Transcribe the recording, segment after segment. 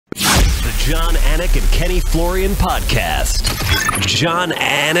John Anik and Kenny Florian podcast. John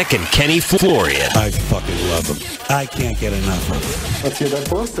Anik and Kenny Florian. I fucking love them. I can't get enough of them. Let's hear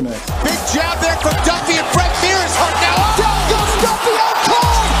that Boston next. Big jab there from Duffy, and Frank Mir is hurt now. Down goes Duffy out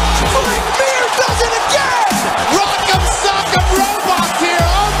cold. Frank Mir does it again. Rock'em sock'em robots here.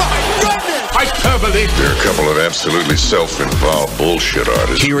 Oh my goodness. Hyperbole. They're a couple of absolutely self-involved bullshit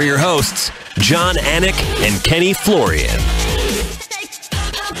artists. Here are your hosts, John Anik and Kenny Florian.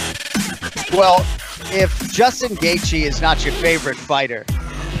 Well, if Justin Gaethje is not your favorite fighter,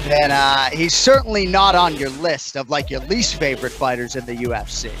 then he's certainly not on your list of like your least favorite fighters in the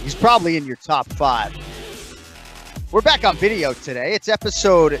UFC. He's probably in your top 5. We're back on video today. It's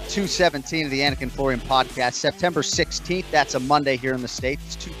episode 217 of the Anik and Florian podcast, September 16th. That's a Monday here in the States.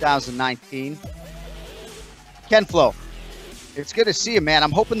 It's 2019. Ken Flo, it's good to see you, man.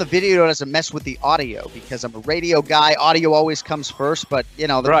 I'm hoping the video doesn't mess with the audio because I'm a radio guy. Audio always comes first, but, you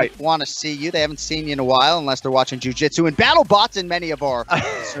know, they want to see you. They haven't seen you in a while unless they're watching jiu-jitsu and battle bots, and many of our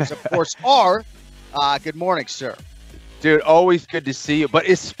listeners, of course, are. Good morning, sir. Dude, always good to see you, but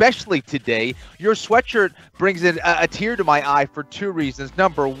especially today. Your sweatshirt brings in a tear to my eye for 2 reasons.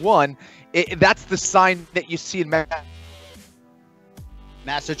 Number one, that's the sign that you see in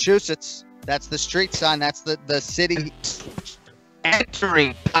Massachusetts. That's the street sign. That's the city.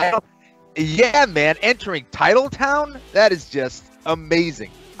 Entering title. Yeah, man, entering Titletown? That is just amazing.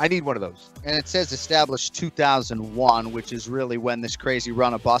 I need one of those. And it says established 2001, which is really when this crazy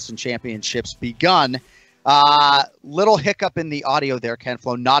run of Boston Championships begun. Little hiccup in the audio there, Ken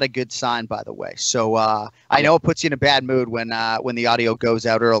Flo. Not a good sign, by the way. So I know it puts you in a bad mood when the audio goes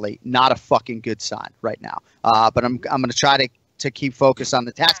out early. Not a fucking good sign right now. But I'm going to try to keep focus on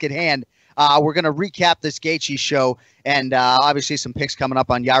the task at hand. We're going to recap this Gaethje show, and obviously some picks coming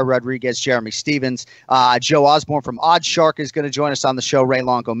up on Yair Rodriguez, Jeremy Stevens. Joe Osborne from Oddshark is going to join us on the show. Ray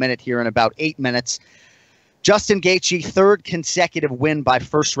Longo Minute here in about 8 minutes. Justin Gaethje, 3rd consecutive win by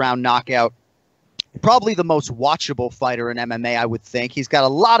first-round knockout. Probably the most watchable fighter in MMA, I would think. He's got a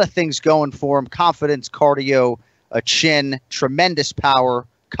lot of things going for him. Confidence, cardio, a chin, tremendous power,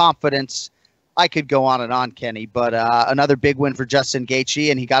 confidence. I could go on, Kenny, but another big win for Justin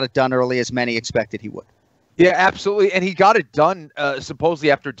Gaethje, and he got it done early as many expected he would. Yeah, absolutely, and he got it done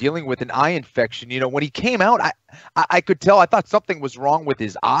supposedly after dealing with an eye infection. You know, when he came out, I could tell. I thought something was wrong with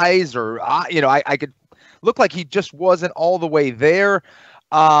his eyes, or I could look like he just wasn't all the way there.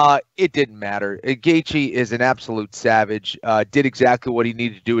 It didn't matter. Gaethje is an absolute savage. Did exactly what he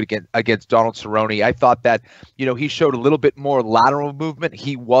needed to do against Donald Cerrone. I thought that, he showed a little bit more lateral movement.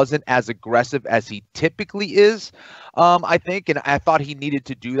 He wasn't as aggressive as he typically is, I think, and I thought he needed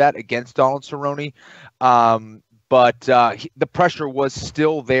to do that against Donald Cerrone. But the pressure was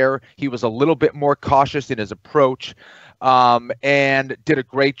still there. He was a little bit more cautious in his approach, and did a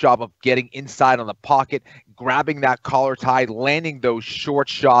great job of getting inside on the pocket, grabbing that collar tie, landing those short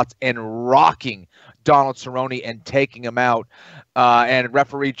shots, and rocking Donald Cerrone and taking him out. And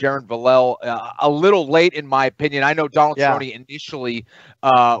referee Jaron Villel, a little late in my opinion. I know Donald Cerrone initially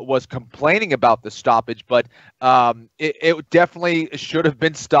was complaining about the stoppage, but it definitely should have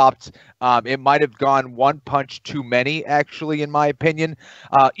been stopped. It might have gone one punch too many, actually, in my opinion.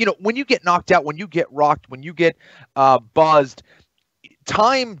 When you get knocked out, when you get rocked, when you get buzzed,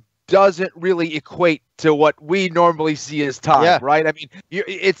 time doesn't really equate to what we normally see as time, right? I mean,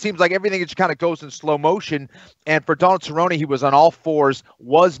 it seems like everything just kind of goes in slow motion. And for Donald Cerrone, he was on all fours,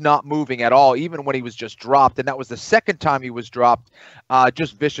 was not moving at all, even when he was just dropped. And that was the second time he was dropped.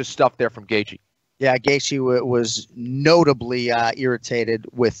 Just vicious stuff there from Gaethje. Yeah, Gaethje was notably irritated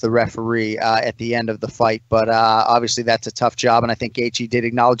with the referee at the end of the fight, but obviously that's a tough job, and I think Gaethje did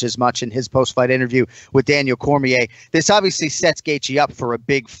acknowledge as much in his post-fight interview with Daniel Cormier. This obviously sets Gaethje up for a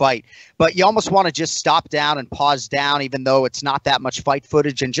big fight, but you almost want to just stop down and pause down, even though it's not that much fight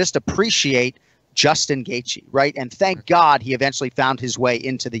footage, and just appreciate Justin Gaethje, right? And thank God he eventually found his way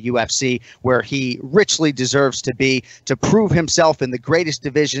into the UFC, where he richly deserves to be, to prove himself in the greatest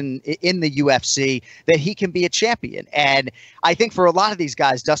division in the UFC, that he can be a champion. And I think for a lot of these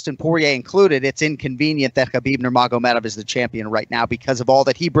guys, Dustin Poirier included, it's inconvenient that Khabib Nurmagomedov is the champion right now because of all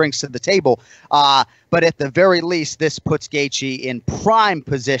that he brings to the table. But at the very least, this puts Gaethje in prime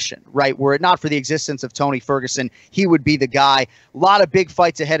position, right? Were it not for the existence of Tony Ferguson, he would be the guy. A lot of big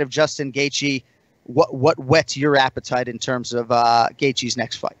fights ahead of Justin Gaethje. What whets your appetite in terms of Gaethje's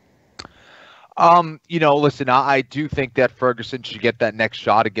next fight? Listen, I do think that Ferguson should get that next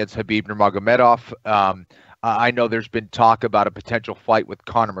shot against Khabib Nurmagomedov. I know there's been talk about a potential fight with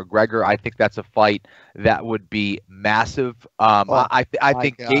Conor McGregor. I think that's a fight that would be massive. I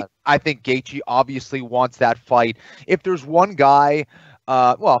think Gaethje obviously wants that fight. If there's one guy,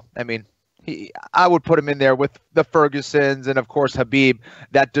 I would put him in there with the Fergusons and, of course, Khabib,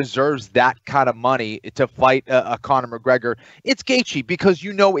 that deserves that kind of money to fight a Conor McGregor. It's Gaethje, because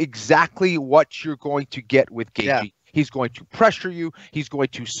you know exactly what you're going to get with Gaethje. Yeah. He's going to pressure you. He's going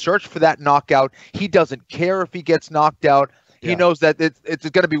to search for that knockout. He doesn't care if he gets knocked out. He knows that it's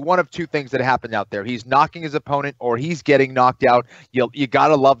going to be one of two things that happen out there. He's knocking his opponent or he's getting knocked out. You got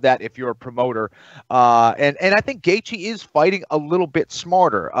to love that if you're a promoter. And I think Gaethje is fighting a little bit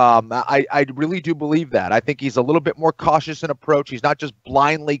smarter. I really do believe that. I think he's a little bit more cautious in approach. He's not just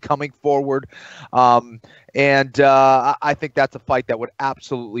blindly coming forward. And I think that's a fight that would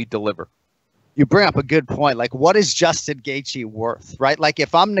absolutely deliver. You bring up a good point. Like, what is Justin Gaethje worth, right? Like,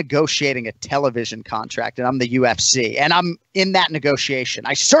 if I'm negotiating a television contract and I'm the UFC and I'm in that negotiation,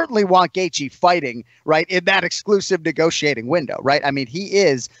 I certainly want Gaethje fighting, right, in that exclusive negotiating window, right? I mean, he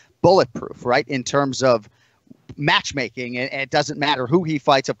is bulletproof, right, in terms of matchmaking, and it doesn't matter who he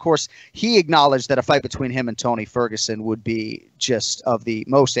fights. Of course, he acknowledged that a fight between him and Tony Ferguson would be just of the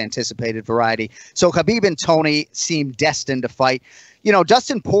most anticipated variety. So Khabib and Tony seem destined to fight. You know,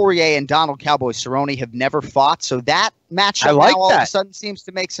 Dustin Poirier and Donald Cowboy Cerrone have never fought, so that matchup now all of a sudden seems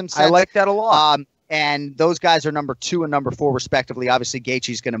to make some sense. I like that a lot. And those guys are number 2 and number 4, respectively. Obviously,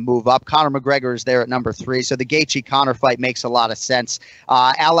 Gaethje's going to move up. Conor McGregor is there at number 3. So the Gaethje-Conor fight makes a lot of sense.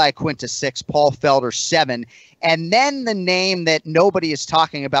 Ally Quinta 6, Paul Felder 7. And then the name that nobody is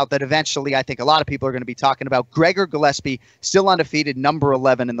talking about that eventually I think a lot of people are going to be talking about, Gregor Gillespie, still undefeated, number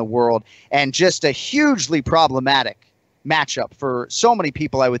 11 in the world, and just a hugely problematic matchup for so many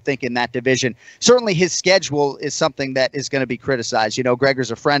people, I would think, in that division. Certainly his schedule is something that is going to be criticized. You know, Gregor's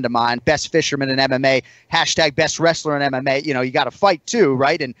a friend of mine, best fisherman in MMA, hashtag best wrestler in MMA. You know, you got to fight too,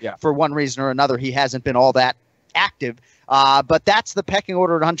 right? And for one reason or another, he hasn't been all that active. But that's the pecking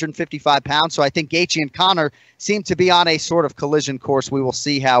order at 155 pounds. So I think Gaethje and Conor seem to be on a sort of collision course. We will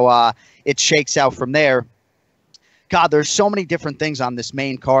see how it shakes out from there. God, there's so many different things on this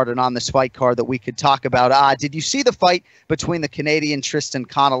main card and on this fight card that we could talk about. Did you see the fight between the Canadian Tristan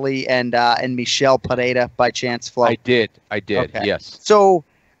Connolly and Michel Pereira by chance, Flo? I did. Okay. Yes. So,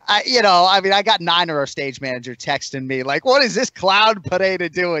 I got Niner, our stage manager, texting me like, "What is this clown Pereira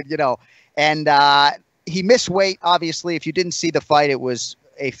doing?" You know, and he missed weight. Obviously, if you didn't see the fight, it was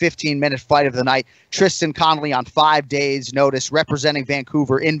a 15-minute fight of the night. Tristan Connolly on 5 days' notice, representing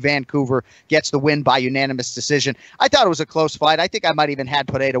Vancouver in Vancouver, gets the win by unanimous decision. I thought it was a close fight. I think I might even had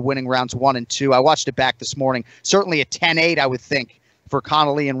Pereira winning rounds 1 and 2. I watched it back this morning. Certainly a 10-8, I would think, for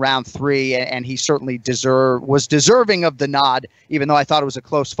Connolly in round 3, and he certainly was deserving of the nod, even though I thought it was a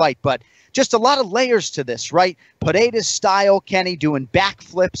close fight. But just a lot of layers to this, right? Pereira's style, Kenny, doing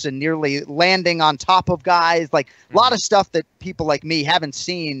backflips and nearly landing on top of guys. Like, a lot of stuff that people like me haven't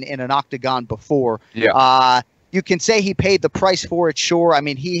seen in an octagon before. Yeah. You can say he paid the price for it, sure. I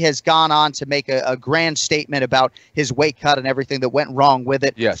mean, he has gone on to make a grand statement about his weight cut and everything that went wrong with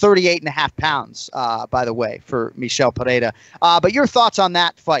it. Yes. 38.5 pounds, by the way, for Michel Pereira. But your thoughts on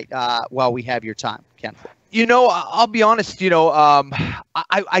that fight while we have your time, Ken? You know, I'll be honest, you know,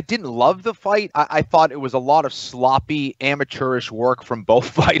 I didn't love the fight. I thought it was a lot of sloppy, amateurish work from both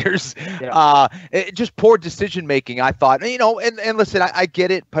fighters. Yeah. Just poor decision-making, I thought. You know, and listen, I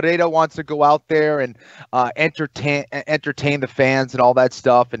get it. Pereira wants to go out there and entertain the fans and all that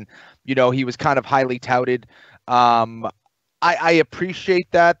stuff. And, you know, he was kind of highly touted. I appreciate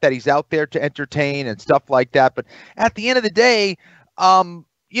that he's out there to entertain and stuff like that. But at the end of the day,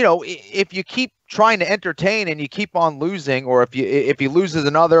 you know, if you keep trying to entertain and you keep on losing, or if he loses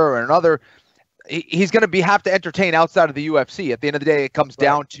another, he's going to have to entertain outside of the UFC. At the end of the day, it comes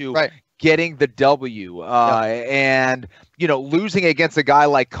down to getting the W. And, you know, losing against a guy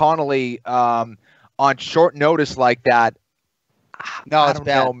like Connolly on short notice like that. No, it's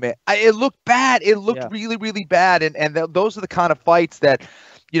bad. Know, man. It looked bad. It looked really, really bad. And those are the kind of fights that,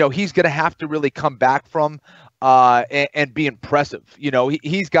 you know, he's going to have to really come back from. And be impressive. You know,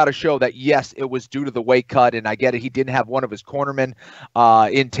 he's got to show that, yes, it was due to the weight cut, and I get it. He didn't have one of his cornermen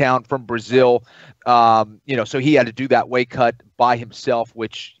in town from Brazil, you know, so he had to do that weight cut by himself,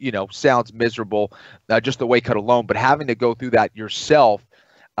 which, you know, sounds miserable, just the weight cut alone. But having to go through that yourself,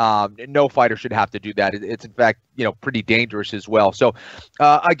 no fighter should have to do that. It's in fact, you know, pretty dangerous as well. So,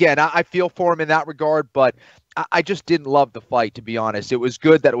 again, I feel for him in that regard, but I just didn't love the fight, to be honest. It was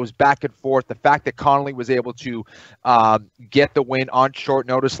good that it was back and forth. The fact that Connolly was able to get the win on short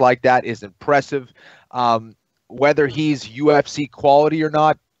notice like that is impressive. Whether he's UFC quality or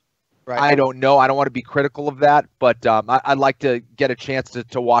not, I don't know. I don't want to be critical of that, but I'd like to get a chance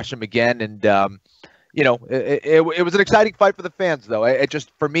to watch him again. And, you know, it was an exciting fight for the fans, though. It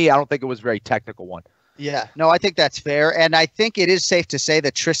just, for me, I don't think it was a very technical one. Yeah, no, I think that's fair. And I think it is safe to say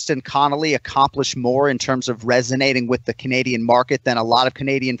that Tristan Connolly accomplished more in terms of resonating with the Canadian market than a lot of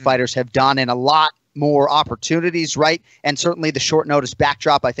Canadian fighters have done, and a lot more opportunities, right? And certainly the short notice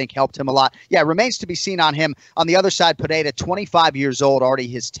backdrop, I think, helped him a lot. Yeah, remains to be seen on him. On the other side, Pineda, 25 years old, already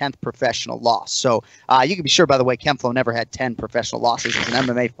his 10th professional loss. So you can be sure, by the way, Kemflo never had 10 professional losses as an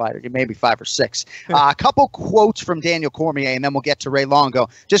MMA fighter. Maybe 5 or 6. A couple quotes from Daniel Cormier, and then we'll get to Ray Longo.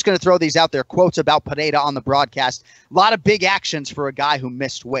 Just going to throw these out there. Quotes about Pineda on the broadcast. A lot of big actions for a guy who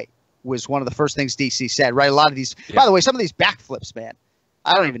missed weight was one of the first things DC said, right? A lot of these, by the way, some of these backflips, man,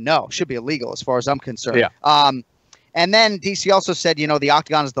 I don't even know. Should be illegal as far as I'm concerned. Yeah. And then DC also said, the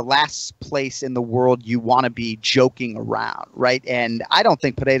octagon is the last place in the world you want to be joking around, right? And I don't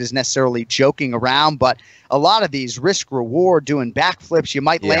think Pineda is necessarily joking around, but a lot of these risk reward doing backflips, you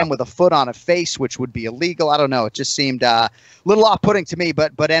might land with a foot on a face, which would be illegal. I don't know. It just seemed a little off-putting to me,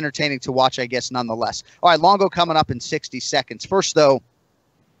 but entertaining to watch, I guess, nonetheless. All right, Longo coming up in 60 seconds. First, though,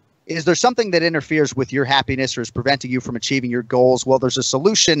 is there something that interferes with your happiness or is preventing you from achieving your goals? Well, there's a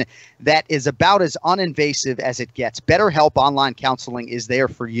solution that is about as uninvasive as it gets. BetterHelp Online Counseling is there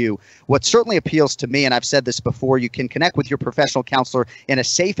for you. What certainly appeals to me, and I've said this before, you can connect with your professional counselor in a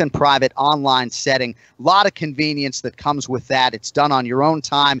safe and private online setting. A lot of convenience that comes with that. It's done on your own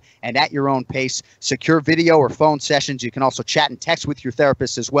time and at your own pace. Secure video or phone sessions. You can also chat and text with your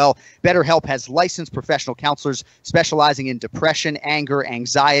therapist as well. BetterHelp has licensed professional counselors specializing in depression, anger,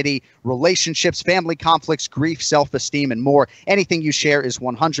 anxiety, relationships, family conflicts, grief, self-esteem, and more. Anything you share is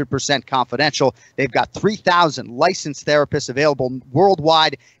 100% confidential. They've got 3,000 licensed therapists available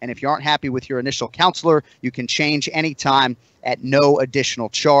worldwide, and if you aren't happy with your initial counselor, you can change anytime at no additional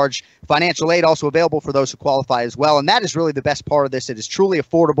charge. Financial aid also available for those who qualify as well, and that is really the best part of this. It is truly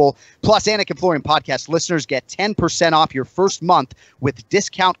affordable. Plus, Anik and Florian podcast listeners get 10% off your first month with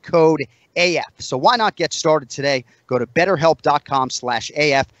discount code AF. So why not get started today? Go to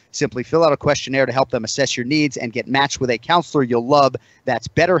betterhelp.com/AF. Simply fill out a questionnaire to help them assess your needs and get matched with a counselor you'll love. That's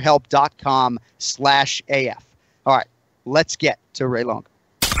betterhelp.com/AF. All right, let's get to Ray Longo.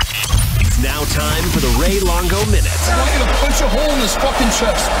 It's now time for the Ray Longo Minute. I want you to punch a hole in his fucking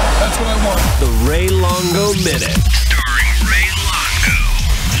chest. That's what I want. The Ray Longo Minute. Starring Ray Longo.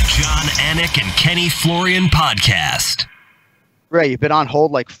 The John Anik and Kenny Florian podcast. Ray, you've been on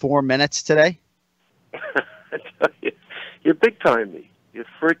hold like 4 minutes today. I tell you, you're big time me. You're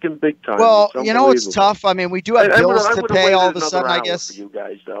freaking big time. Well, it's tough. I mean, we do have bills to pay all of a sudden, I guess. For you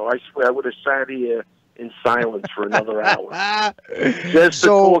guys, though, I swear, I would have sat here in silence for another hour just to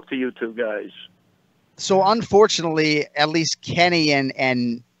talk to you two guys. So, unfortunately, at least Kenny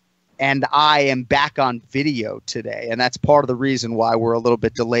and I am back on video today, and that's part of the reason why we're a little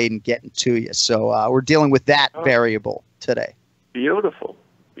bit delayed in getting to you. So, we're dealing with that variable today. Beautiful.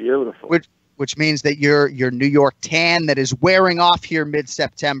 Which means that your New York tan that is wearing off here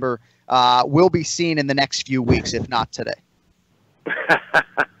mid-September will be seen in the next few weeks, if not today. The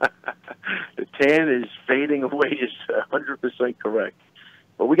tan is fading away is 100% correct.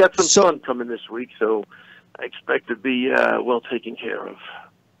 But we got some sun coming this week, so I expect to be well taken care of.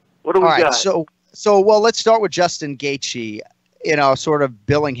 What do we got? So let's start with Justin Gaethje. Sort of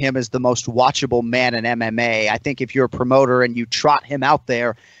billing him as the most watchable man in MMA. I think if you're a promoter and you trot him out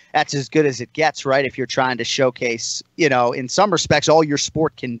there, that's as good as it gets, right? If you're trying to showcase, in some respects, all your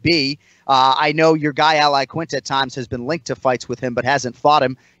sport can be. I know your guy, Ali Quint, at times has been linked to fights with him, but hasn't fought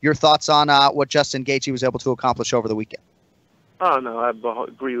him. Your thoughts on what Justin Gaethje was able to accomplish over the weekend? Oh, no, I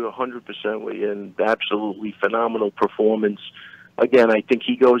agree 100% with you, and absolutely phenomenal performance. Again, I think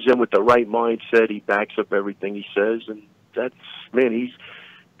he goes in with the right mindset. He backs up everything he says, and that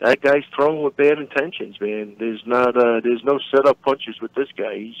guy's throwing with bad intentions, man. There's no set-up punches with this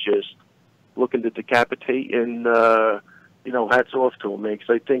guy. He's just looking to decapitate, and hats off to him, man. Because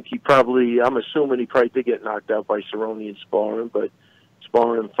I think I'm assuming he probably did get knocked out by Cerrone in sparring, but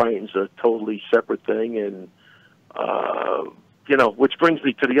sparring and fighting's a totally separate thing, and which brings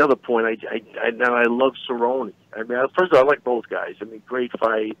me to the other point. I love Cerrone. I mean, first of all, I like both guys. I mean, great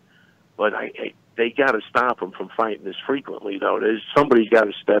fight, but they got to stop him from fighting this frequently, though. Somebody's got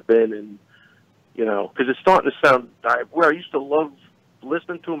to step in, and because it's starting to sound. Where I used to love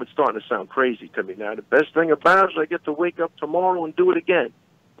listening to him, it's starting to sound crazy to me now. The best thing about it is I get to wake up tomorrow and do it again.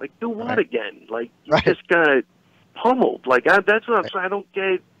 Like, do what again? Like, you just got pummeled. Like, that's what I'm saying. I don't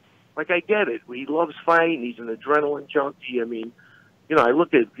get. Like, I get it. He loves fighting. He's an adrenaline junkie. I mean, I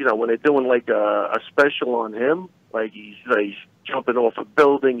look at when they're doing like a special on him, like he's jumping off a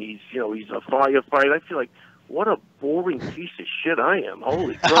building. He's a firefighter. I feel like, what a boring piece of shit I am.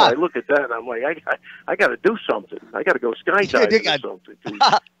 Holy God. I look at that and I'm like, I got to do something. I got to go skydiving or something.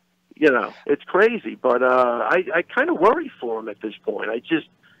 it's crazy. But I kind of worry for him at this point. I just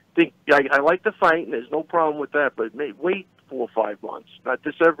think I like the fight, and there's no problem with that. But wait 4 or 5 months, not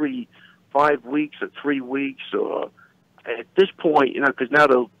this every 5 weeks or 3 weeks, or at this point, because now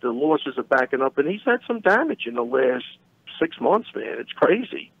the losses are backing up, and he's had some damage in the last 6 months, man. It's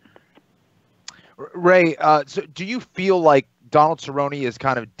crazy. Ray, so do you feel like Donald Cerrone is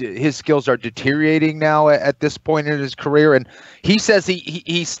kind of his skills are deteriorating now at this point in his career, and he says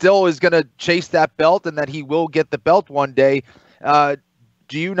he still is going to chase that belt and that he will get the belt one day?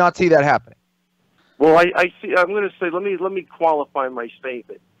 Do you not see that happening? Well, I see. I'm going to say let me qualify my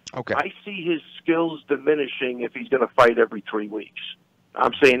statement. Okay. I see his skills diminishing if he's going to fight every 3 weeks.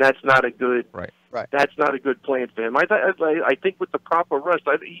 I'm saying that's not a good. Right. That's not a good plan for him. I think with the proper rest,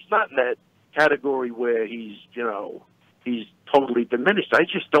 he's not in that category where he's totally diminished. I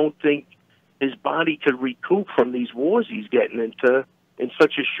just don't think his body could recoup from these wars he's getting into in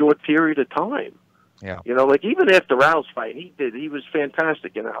such a short period of time. Yeah. Like even after Al's fight, he was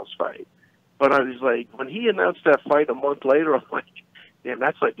fantastic in Al's fight. But I was like, when he announced that fight a month later, I'm like, damn,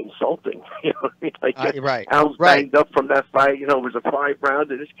 that's like insulting. You know what I mean? Like right. Al's banged up from that fight. It was a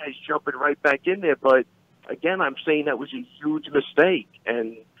 5-round, and this guy's jumping right back in there. But again, I'm saying that was a huge mistake,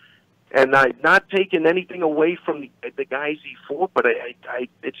 and I'm not taking anything away from the guys he fought, but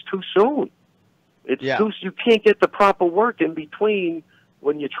it's too soon. You can't get the proper work in between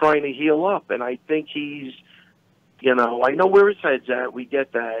when you're trying to heal up. And I think he's, I know where his head's at. We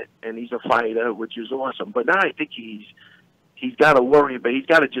get that, and he's a fighter, which is awesome. But now I think he's got to worry, but he's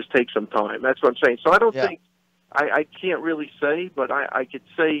got to just take some time. That's what I'm saying. So I don't think I can't really say, but I could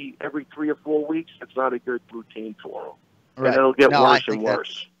say every 3 or 4 weeks, it's not a good routine for him, and it'll get worse and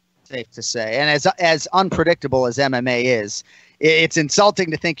worse. Safe to say. And as unpredictable as MMA is, it's insulting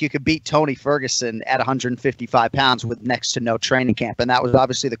to think you could beat Tony Ferguson at 155 pounds with next to no training camp. And that was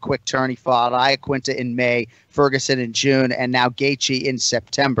obviously the quick turn. He fought Iaquinta in May, Ferguson in June, and now Gaethje in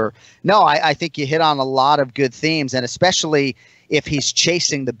September. No, I think you hit on a lot of good themes, and especially if he's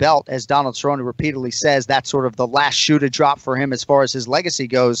chasing the belt, as Donald Cerrone repeatedly says, that's sort of the last shoe to drop for him as far as his legacy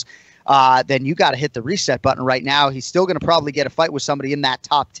goes. Then you got to hit the reset button right now. He's still going to probably get a fight with somebody in that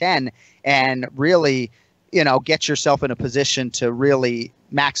top 10 and really, get yourself in a position to really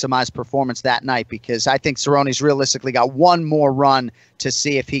maximize performance that night, because I think Cerrone's realistically got one more run to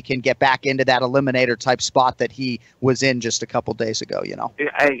see if he can get back into that eliminator type spot that he was in just a couple days ago,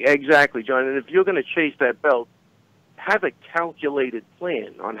 Exactly, John. And if you're going to chase that belt, have a calculated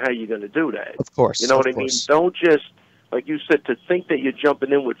plan on how you're going to do that. Of course. You know what I mean? Don't just, like you said, to think that you're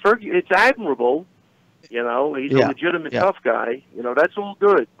jumping in with Fergie. It's admirable. He's a legitimate tough guy. That's all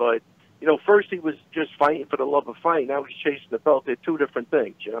good. But, first he was just fighting for the love of fighting. Now he's chasing the belt. They're two different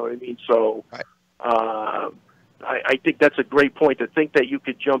things. You know what I mean? So I think that's a great point, to think that you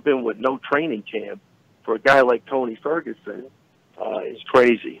could jump in with no training camp for a guy like Tony Ferguson is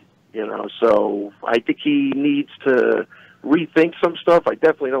crazy. So I think he needs to rethink some stuff. I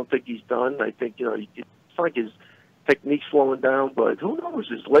definitely don't think he's done. I think, it's like his technique's slowing down, but who knows?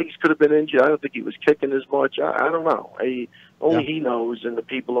 His legs could have been injured. I don't think he was kicking as much. I don't know. Only he knows, and the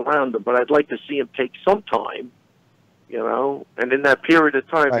people around him. But I'd like to see him take some time, and in that period of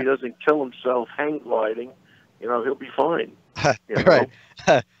time, if he doesn't kill himself hang gliding, he'll be fine. Right.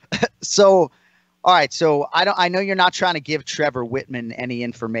 So, all right. So I know you're not trying to give Trevor Whitman any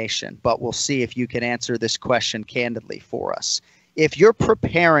information, but we'll see if you can answer this question candidly for us. If you're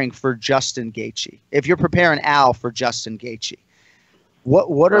preparing for Justin Gaethje, if you're preparing Al for Justin Gaethje,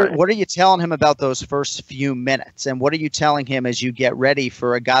 what are you telling him about those first few minutes, and what are you telling him as you get ready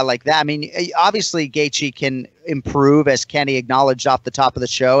for a guy like that? I mean, obviously Gaethje can improve, as Kenny acknowledged off the top of the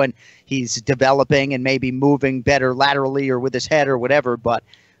show, and he's developing and maybe moving better laterally or with his head or whatever. But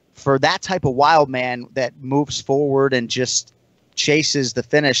for that type of wild man that moves forward and just chases the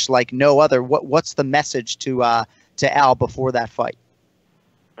finish like no other, what's the message to Al before that fight?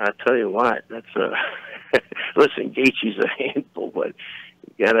 I'll tell you what, that's listen, Gaethje's a handful, but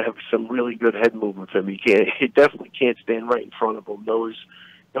you got to have some really good head movement from him. He definitely can't stand right in front of him. Those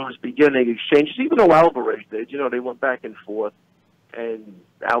beginning exchanges, even though Alvarez did, they went back and forth, and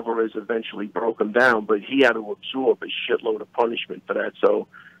Alvarez eventually broke him down, but he had to absorb a shitload of punishment for that. So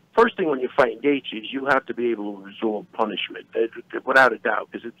first thing when you're fighting Gaethje is you have to be able to absorb punishment, without a doubt,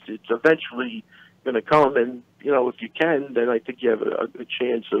 because it's eventually going to come, and if you can, then I think you have a good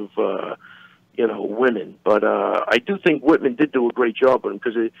chance of winning. But I do think Whitman did do a great job on him,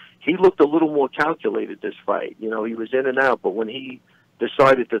 because he looked a little more calculated this fight. He was in and out, but when he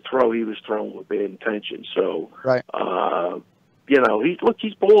decided to throw, he was throwing with bad intention. So he's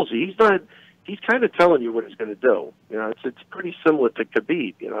ballsy. he's kind of telling you what he's going to do. You know, it's pretty similar to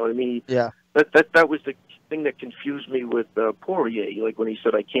Khabib. You know what I mean? Yeah. That was the thing that confused me with Poirier. Like when he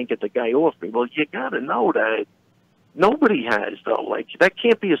said, "I can't get the guy off me." Well, you got to know that nobody has though. Like that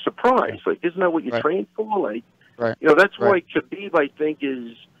can't be a surprise. Like isn't that what you trained for? Like you know, that's why Khabib I think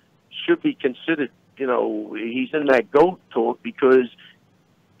should be considered. You know, he's in that GOAT talk because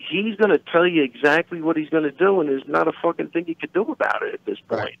he's going to tell you exactly what he's going to do, and there's not a fucking thing you could do about it at this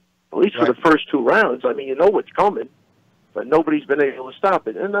point. Right. At least for the first 2 rounds. I mean, you know what's coming, but nobody's been able to stop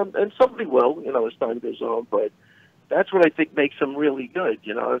it. And somebody will, you know, as time goes on. But that's what I think makes him really good.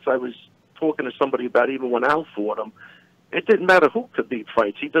 You know, as I was talking to somebody about even when Al fought him, it didn't matter who Khabib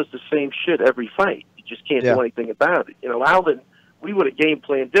fights. He does the same shit every fight. You just can't do anything about it. You know, Alvin, we would have game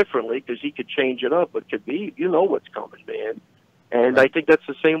planned differently because he could change it up. But Khabib, you know what's coming, man. And I think that's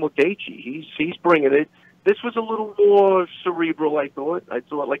the same with Gaethje. He's bringing it. This was a little more cerebral, I thought.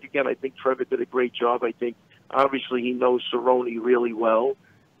 Like, again, I think Trevor did a great job. I think, obviously, he knows Cerrone really well.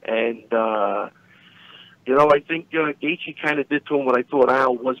 And, you know, I think Gaethje kind of did to him what I thought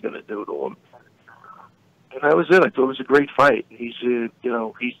Al was going to do to him. And that was it. I thought it was a great fight. He's, you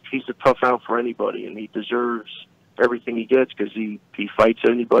know, he's a tough out for anybody, and he deserves everything he gets because he fights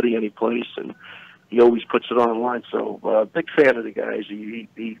anybody, any place, and he always puts it on the line. So, big fan of the guys.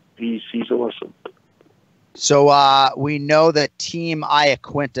 He's awesome. So we know that Team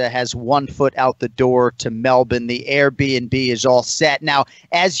Iaquinta has 1 foot out the door to Melbourne. The Airbnb is all set. Now,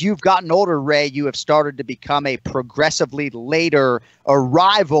 as you've gotten older, Ray, you have started to become a progressively later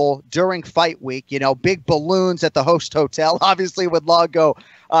arrival during fight week. You know, big balloons at the host hotel. Obviously, when Longo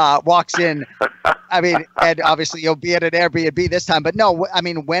walks in, I mean, and obviously you'll be at an Airbnb this time. But no, I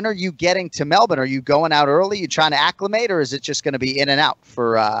mean, when are you getting to Melbourne? Are you going out early? You trying to acclimate, or is it just going to be in and out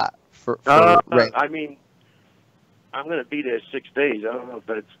for Ray? I mean, I'm going to be there 6 days. I don't know if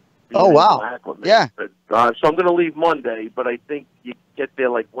that's acclimate. Yeah. But, so I'm going to leave Monday, but I think you get there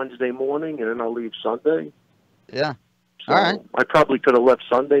like Wednesday morning, and then I'll leave Sunday. Yeah. So all right. I probably could have left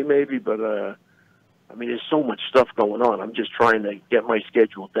Sunday maybe, but I mean, there's so much stuff going on. I'm just trying to get my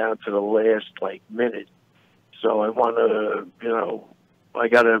schedule down to the last minute. So I want to, you know, I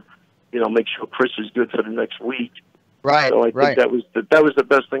got to, you know, make sure Chris is good for the next week. Right. So I think that was the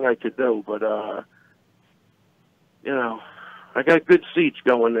best thing I could do, but. You know, I got good seats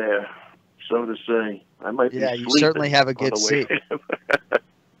going there, so to say. I might be you certainly have a good seat.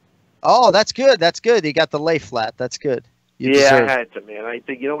 Oh, that's good. That's good. You got the lay flat. That's good. I had to, man. I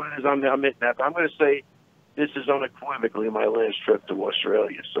think, you know what it is? I'm hitting that. I'm going to say this is unequivocally my last trip to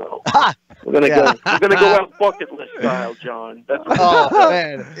Australia. So we're going to go. We're going to go out bucket list style, John. That's what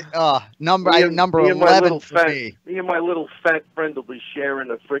man. Number 11 for me. Me and my little fat friend will be sharing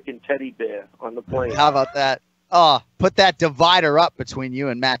a freaking teddy bear on the plane. How about that? Oh, put that divider up between you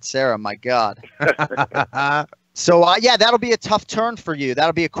and Matt Serra. My God. So, yeah, that'll be a tough turn for you.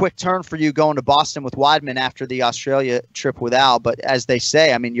 That'll be a quick turn for you going to Boston with Weidman after the Australia trip with Al. But as they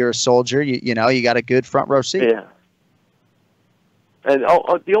say, I mean, you're a soldier. You know, you got a good front row seat. Yeah. And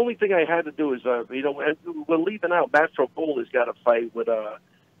the only thing I had to do is, you know, we're leaving out. Mastro Bola's got a fight with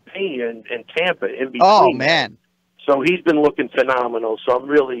Pena and Tampa in between. Oh, man. So he's been looking phenomenal. So I'm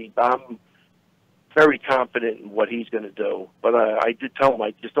very confident in what he's going to do. But I did tell him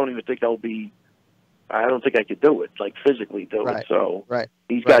I just don't even think I don't think I could do it, like physically do it. So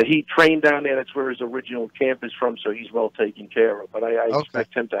he trained down there. That's where his original camp is from, so he's well taken care of. But I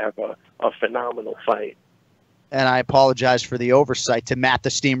expect him to have a phenomenal fight. And I apologize for the oversight to Matt the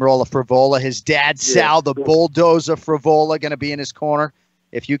Steamroller Frivola. His dad, Sal, the Bulldozer Frivola, going to be in his corner.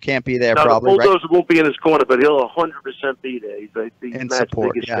 If you can't be there, probably. The Bulldozer won't be in his corner, but he'll 100% be there. He's Matt's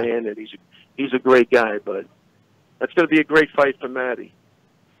support, biggest fan, and he's a great guy. But that's going to be a great fight for Matty.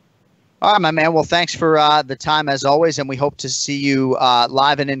 All right, my man. Well, thanks for the time as always, and we hope to see you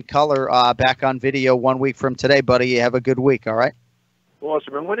live and in color back on video 1 week from today, buddy. You have a good week, all right?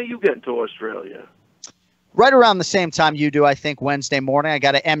 Awesome. And when are you getting to Australia? Right around the same time you do, I think, Wednesday morning. I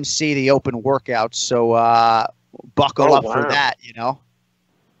got to MC the open workout, so buckle up for that, you know.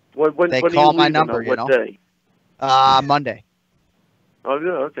 They call my number, you know. What day? Monday. Oh,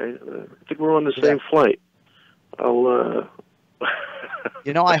 yeah, okay. I think we're on the same flight. I'll...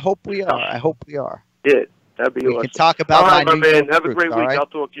 You know, I hope we are. Yeah, that'd be awesome. We can talk about my New York Have a roots, great week. right? I'll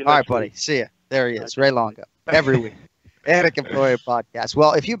talk to you next week. All right, buddy. See ya. There he is, Ray Longo. Every week. Anik Florian podcast.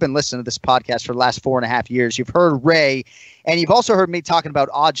 Well, if you've been listening to this podcast for the last 4.5 years, you've heard Ray, and you've also heard me talking about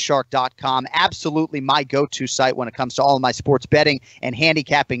oddshark.com, absolutely my go-to site when it comes to all of my sports betting and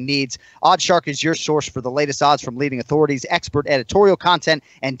handicapping needs. Oddshark is your source for the latest odds from leading authorities, expert editorial content,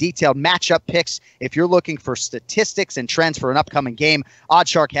 and detailed matchup picks. If you're looking for statistics and trends for an upcoming game,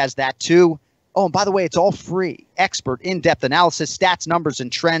 Oddshark has that too. Oh, and by the way, it's all free. Expert, in-depth analysis, stats, numbers,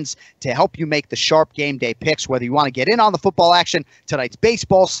 and trends to help you make the sharp game day picks. Whether you want to get in on the football action, tonight's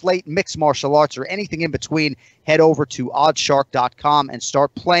baseball slate, mixed martial arts, or anything in between, head over to oddshark.com and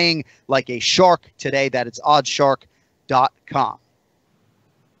start playing like a shark today. That is oddshark.com.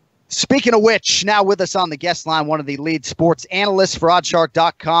 Speaking of which, now with us on the guest line, one of the lead sports analysts for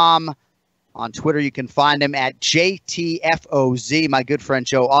oddshark.com. On Twitter, you can find him at JTFOZ. My good friend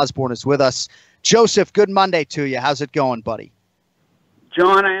Joe Osborne is with us. Joseph, good Monday to you. How's it going, buddy?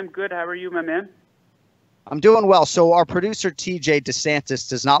 John, I am good. How are you, my man? I'm doing well. So our producer, TJ DeSantis,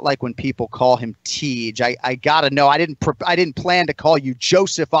 does not like when people call him Tej. I got to know. I didn't plan to call you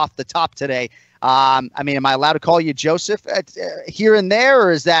Joseph off the top today. I mean, am I allowed to call you Joseph here and there,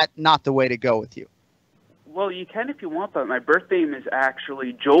 or is that not the way to go with you? Well, you can if you want, but my birth name is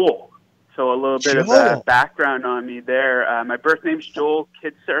actually Joel. So a little bit of background on me there. My birth name's Joel.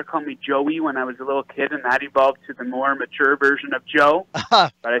 Kids started calling me Joey when I was a little kid, and that evolved to the more mature version of Joe.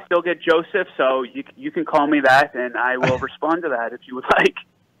 But I still get Joseph, so you can call me that, and I will respond to that if you would like.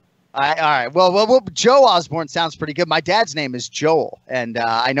 All right. Well, Joe Osborne sounds pretty good. My dad's name is Joel, and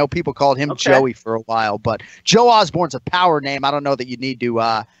I know people called him Joey for a while, but Joe Osborne's a power name. I don't know that you need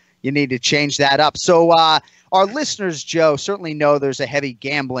to change that up. So our listeners, Joe, certainly know there's a heavy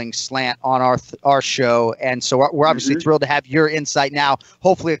gambling slant on our show, and so we're obviously thrilled to have your insight now,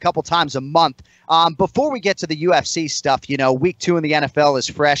 hopefully a couple times a month. Before we get to the UFC stuff, week 2 in the NFL is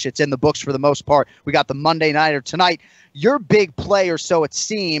fresh. It's in the books for the most part. We got the Monday Nighter tonight. Your big play, or so it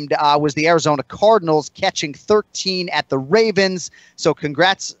seemed, was the Arizona Cardinals catching 13 at the Ravens. So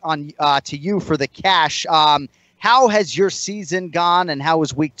congrats to you for the cash. How has your season gone, and how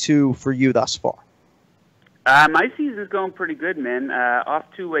was week 2 for you thus far? My season's going pretty good, man. Off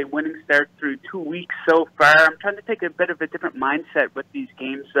to a winning start through 2 weeks so far. I'm trying to take a bit of a different mindset with these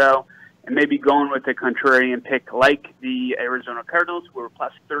games, though, and maybe going with a contrarian pick like the Arizona Cardinals, who were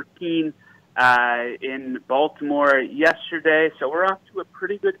plus 13 in Baltimore yesterday. So we're off to a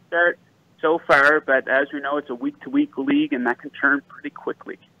pretty good start so far, but as we know, it's a week-to-week league, and that can turn pretty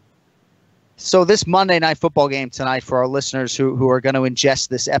quickly. So this Monday Night Football game tonight, for our listeners who are going to ingest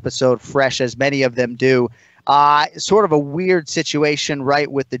this episode fresh, as many of them do, sort of a weird situation,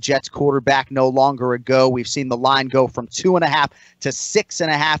 right, with the Jets quarterback no longer a go. We've seen the line go from 2.5 to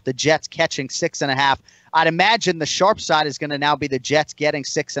 6.5, the Jets catching 6.5. I'd imagine the sharp side is going to now be the Jets getting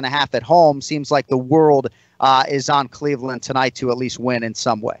 6.5 at home. Seems like the world is on Cleveland tonight to at least win in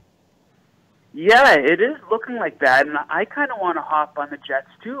some way. Yeah, it is looking like that, and I kind of want to hop on the Jets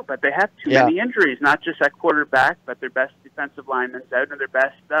too, but they have too many injuries, not just at quarterback, but their best defensive linemen's out and their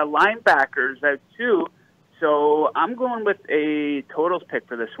best linebackers out too. So I'm going with a totals pick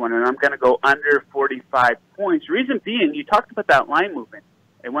for this one, and I'm going to go under 45 points. Reason being, you talked about that line movement.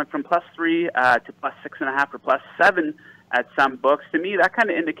 It went from +3 to +6.5 or +7 at some books. To me, that kind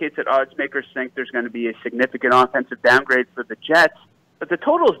of indicates that odds makers think there's going to be a significant offensive downgrade for the Jets. But the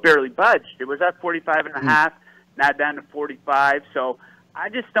total's barely budged. It was at 45.5, now down to 45. So I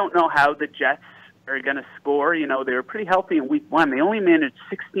just don't know how the Jets are going to score. They were pretty healthy in week 1. They only managed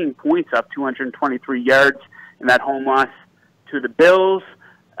 16 points up 223 yards in that home loss to the Bills.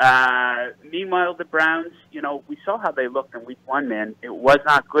 Meanwhile, the Browns, we saw how they looked in week 1, man. It was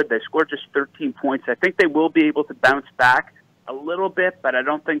not good. They scored just 13 points. I think they will be able to bounce back a little bit, but I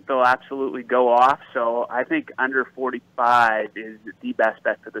don't think they'll absolutely go off. So I think under 45 is the best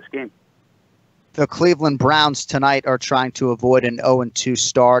bet for this game. The Cleveland Browns tonight are trying to avoid an 0-2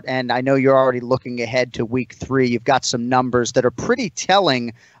 start, and I know you're already looking ahead to week 3. You've got some numbers that are pretty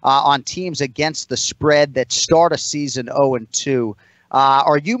telling on teams against the spread that start a season 0-2.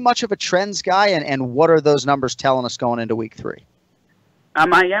 Are you much of a trends guy, and what are those numbers telling us going into week 3? I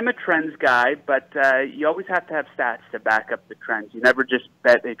am a trends guy, but you always have to have stats to back up the trends. You never just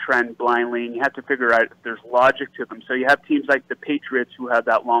bet a trend blindly, and you have to figure out if there's logic to them. So you have teams like the Patriots who have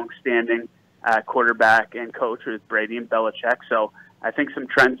that long-standing quarterback and coach with Brady and Belichick. So I think some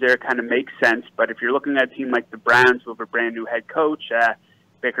trends there kind of make sense. But if you're looking at a team like the Browns who have a brand-new head coach,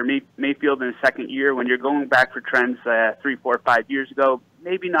 Baker Mayfield in his second year, when you're going back for trends 3, 4, 5 years ago,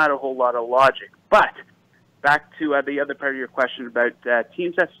 maybe not a whole lot of logic. But back to the other part of your question about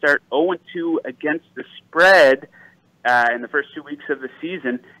teams that start 0-2 against the spread in the first 2 weeks of the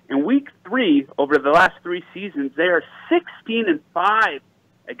season. In week 3, over the last 3 seasons, they are 16-5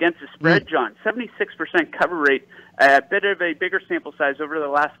 against the spread, John. 76% cover rate, a bit of a bigger sample size. Over the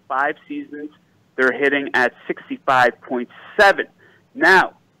last 5 seasons, they're hitting at 65.7.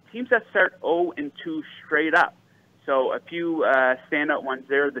 Now, teams that start 0-2 straight up. So a few standout ones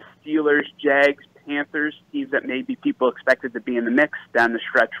there: the Steelers, Jags, Panthers, teams that maybe people expected to be in the mix down the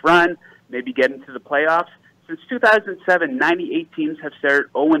stretch run, maybe get into the playoffs. Since 2007, 98 teams have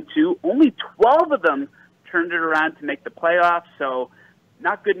started 0-2. Only 12 of them turned it around to make the playoffs. So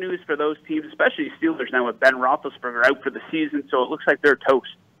not good news for those teams, especially Steelers now with Ben Roethlisberger out for the season. So it looks like they're toast.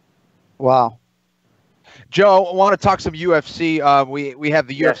 Wow. Joe, I want to talk some UFC. We have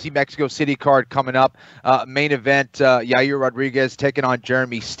the UFC Mexico City card coming up. Main event, Yair Rodriguez taking on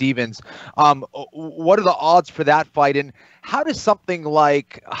Jeremy Stevens. What are the odds for that fight, and how does something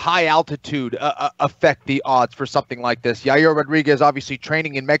like high altitude affect the odds for something like this? Yair Rodriguez obviously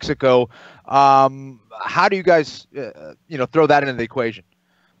training in Mexico. How do you guys, throw that into the equation?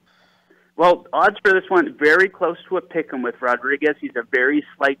 Well, odds for this one, very close to a pick-em with Rodriguez. He's a very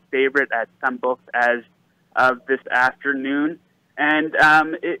slight favorite at some books as of this afternoon. And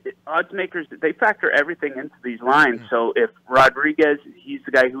odds makers, they factor everything into these lines. So if Rodriguez, he's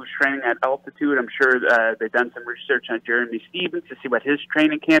the guy who's training at altitude, I'm sure they've done some research on Jeremy Stevens to see what his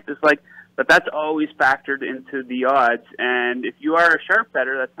training camp is like. But that's always factored into the odds. And if you are a sharp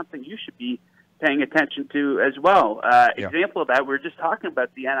bettor, that's something you should be paying attention to as well. Example of that, we were just talking about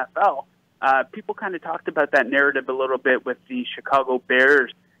the NFL. People kind of talked about that narrative a little bit with the Chicago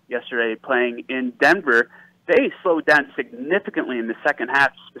Bears yesterday playing in Denver. They slowed down significantly in the second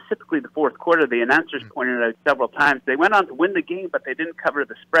half, specifically the fourth quarter. The announcers pointed out several times. They went on to win the game, but they didn't cover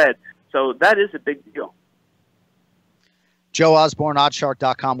the spread. So that is a big deal. Joe Osborne,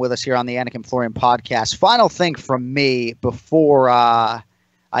 Oddshark.com, with us here on the Anik Florian podcast. Final thing from me before I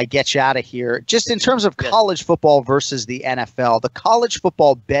get you out of here. Just in terms of college football versus the NFL, the college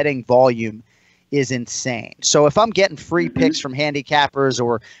football betting volume is insane. So if I'm getting free picks from handicappers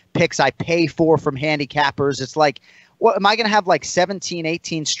or picks I pay for from handicappers, it's like, what am I going to have, like 17,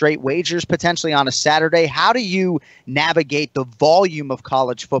 18 straight wagers potentially on a Saturday? How do you navigate the volume of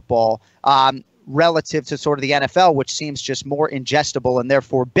college football relative to sort of the NFL, which seems just more ingestible and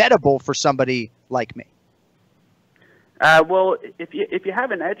therefore bettable for somebody like me? Well, if you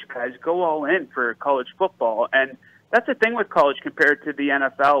have an edge, guys, go all in for college football. And that's the thing with college compared to the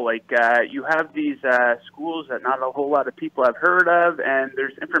NFL. Like, you have these schools that not a whole lot of people have heard of, and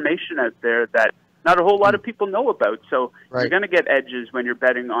there's information out there that not a whole lot of people know about. So you're going to get edges when you're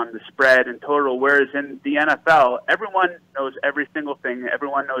betting on the spread and total, whereas in the NFL, everyone knows every single thing.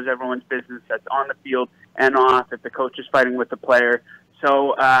 Everyone knows everyone's business that's on the field and off if the coach is fighting with the player.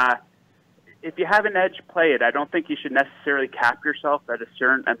 So if you have an edge, play it. I don't think you should necessarily cap yourself at a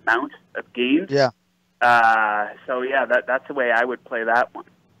certain amount of games. Yeah. That's the way I would play that one.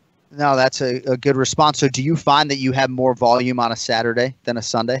 No, that's a good response. So do you find that you have more volume on a Saturday than a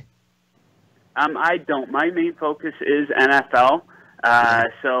Sunday? I don't. My main focus is NFL,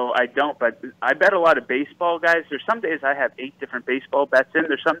 so I don't. But I bet a lot of baseball, guys. There's some days I have 8 different baseball bets in.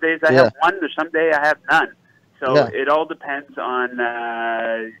 There's some days I have 1. There's some day I have none. So it all depends on,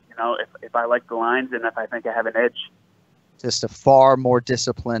 if I like the lines and if I think I have an edge. Just a far more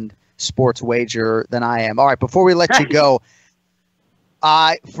disciplined sports wager than I am. All right, before we let you go,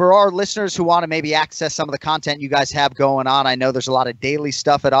 for our listeners who want to maybe access some of the content you guys have going on, I know there's a lot of daily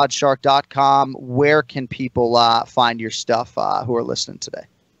stuff at oddshark.com. Where can people find your stuff who are listening today?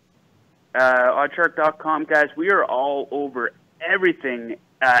 Oddshark.com, guys. We are all over everything,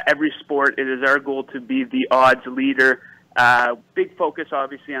 every sport. It is our goal to be the odds leader. Big focus,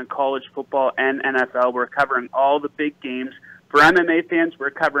 obviously, on college football and NFL. We're covering all the big games. For MMA fans, we're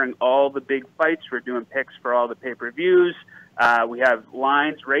covering all the big fights. We're doing picks for all the pay-per-views. We have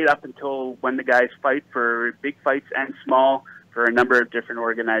lines right up until when the guys fight for big fights and small for a number of different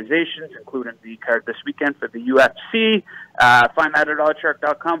organizations, including the card this weekend for the UFC. Find that at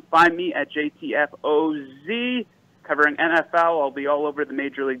oddshark.com. Find me at JTFOZ. Covering NFL, I'll be all over the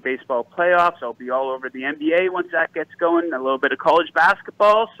Major League Baseball playoffs. I'll be all over the NBA once that gets going, a little bit of college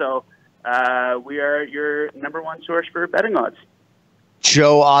basketball. So we are your number one source for betting odds.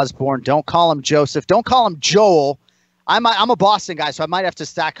 Joe Osborne. Don't call him Joseph. Don't call him Joel. I'm a Boston guy, so I might have to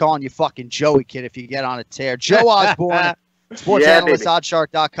start calling you fucking Joey, kid, if you get on a tear. Joe Osborne, sports analyst,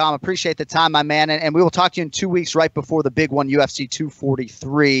 oddshark.com. Appreciate the time, my man. And we will talk to you in 2 weeks right before the big one, UFC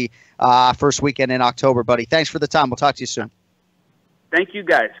 243, first weekend in October, buddy. Thanks for the time. We'll talk to you soon. Thank you,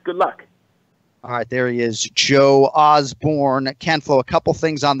 guys. Good luck. All right, there he is, Joe Osborne. Ken Flo, a couple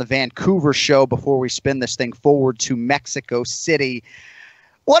things on the Vancouver show before we spin this thing forward to Mexico City.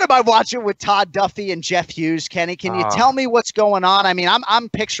 What am I watching with Todd Duffy and Jeff Hughes, Kenny? Can you tell me what's going on? I mean, I'm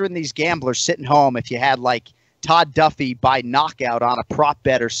picturing these gamblers sitting home if you had, like, Todd Duffy by knockout on a prop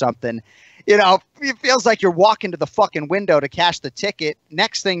bet or something. it feels like you're walking to the fucking window to cash the ticket.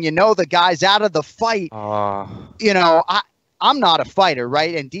 Next thing you know, the guy's out of the fight. I'm not a fighter,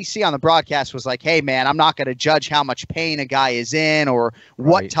 right? And DC on the broadcast was like, hey, man, I'm not going to judge how much pain a guy is in or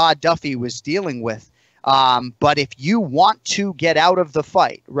what Todd Duffy was dealing with. But if you want to get out of the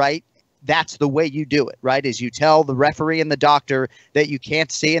fight, right, that's the way you do it, right, is you tell the referee and the doctor that you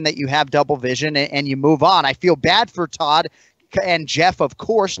can't see and that you have double vision, and you move on. I feel bad for Todd and Jeff, of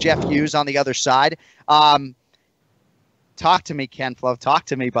course, Jeff Hughes on the other side. Talk to me, Ken Flo. Talk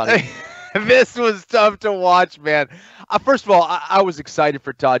to me, buddy. This was tough to watch, man. First of all, I was excited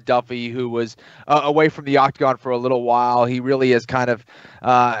for Todd Duffy, who was away from the octagon for a little while. He really has kind of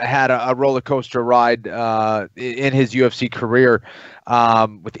had a roller coaster ride in his UFC career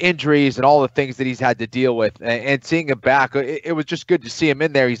with injuries and all the things that he's had to deal with. And seeing him back, it was just good to see him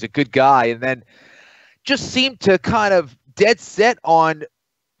in there. He's a good guy. And then just seemed to kind of dead set on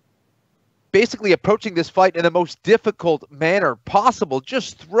basically approaching this fight in the most difficult manner possible,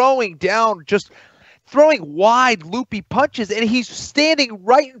 just throwing down, just throwing wide, loopy punches, and he's standing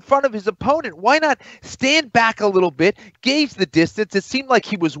right in front of his opponent. Why not stand back a little bit, gauge the distance? It seemed like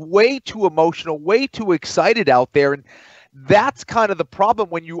he was way too emotional, way too excited out there, and that's kind of the problem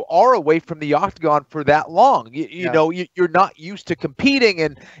when you are away from the octagon for that long. You know, you're not used to competing,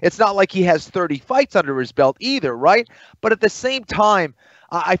 and it's not like he has 30 fights under his belt either, right? But at the same time,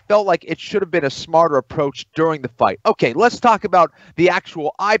 I felt like it should have been a smarter approach during the fight. Okay, let's talk about the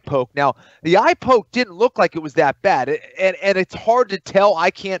actual eye poke. Now, the eye poke didn't look like it was that bad, and it's hard to tell.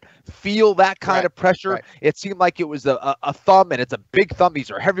 I can't feel that kind of pressure. It seemed like it was a thumb, and it's a big thumb.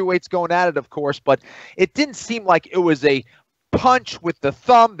 These are heavyweights going at it, of course, but it didn't seem like it was a punch with the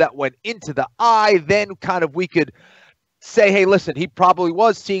thumb that went into the eye. Then kind of we could say, hey, listen, he probably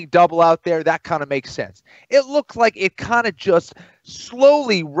was seeing double out there. That kind of makes sense. It looked like it kind of just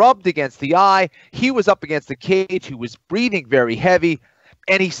slowly rubbed against the eye. He was up against the cage. He was breathing very heavy.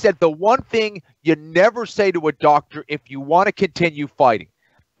 And he said the one thing you never say to a doctor if you want to continue fighting.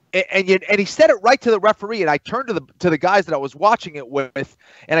 And he said it right to the referee. And I turned to the guys that I was watching it with,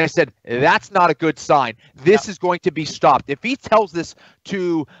 and I said, that's not a good sign. This is going to be stopped. If he tells this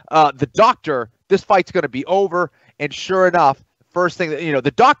to the doctor, this fight's going to be over. And sure enough, first thing that,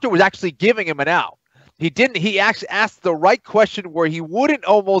 the doctor was actually giving him an out. He actually asked the right question where he wouldn't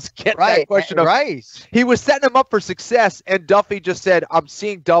almost get that question. He was setting him up for success, and Duffy just said, I'm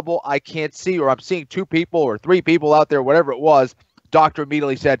seeing double, I can't see, or I'm seeing 2 people or 3 people out there, whatever it was. Doctor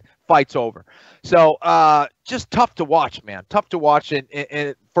immediately said, fight's over. So just tough to watch, man. Tough to watch,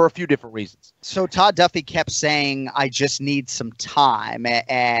 and for a few different reasons. So Todd Duffy kept saying, I just need some time.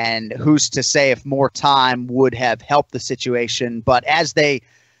 And who's to say if more time would have helped the situation? But as they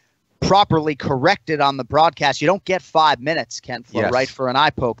properly corrected on the broadcast, you don't get 5 minutes, Ken Flo, right, for an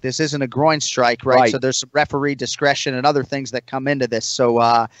eye poke. This isn't a groin strike, right? So there's some referee discretion and other things that come into this.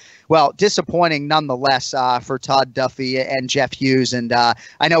 So, well, disappointing nonetheless for Todd Duffy and Jeff Hughes. And I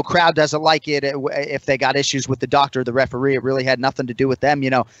know crowd doesn't like it if they got issues with the doctor, the referee. It really had nothing to do with them.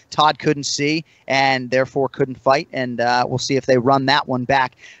 Todd couldn't see and therefore couldn't fight. And we'll see if they run that one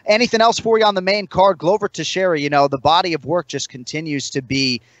back. Anything else for you on the main card? Glover Teixeira, the body of work just continues to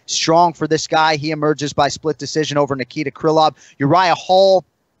be strong for this guy. He emerges by split decision over Nikita Krylov. Uriah Hall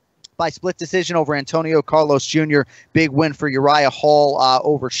by split decision over Antonio Carlos Jr. Big win for Uriah Hall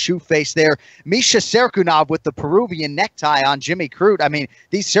over Shoeface there. Misha Serkunov with the Peruvian necktie on Jimmy Crute. I mean,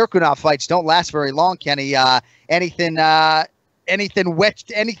 these Serkunov fights don't last very long, Kenny. Anything to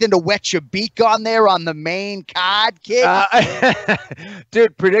wet your beak on there on the main card, kid?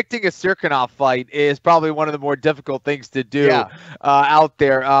 Dude, predicting a Serkunov fight is probably one of the more difficult things to do out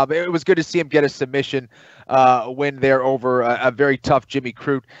there. It was good to see him get a submission win there over a very tough Jimmy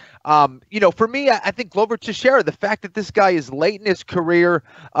Crute. For me, I think Glover Teixeira, the fact that this guy is late in his career,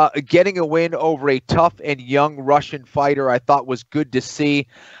 getting a win over a tough and young Russian fighter, I thought was good to see.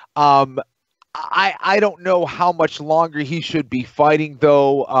 I don't know how much longer he should be fighting,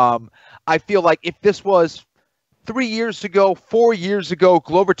 though. I feel like if this was 3 years ago, 4 years ago,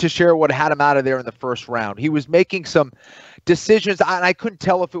 Glover Teixeira would have had him out of there in the first round. He was making some decisions, and I couldn't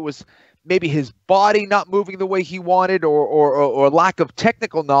tell if it was maybe his body not moving the way he wanted or lack of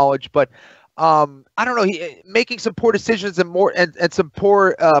technical knowledge, but I don't know, he making some poor decisions and some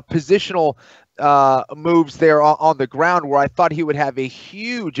poor positional moves there on the ground where I thought he would have a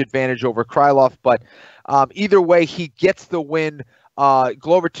huge advantage over Krylov. But either way, he gets the win.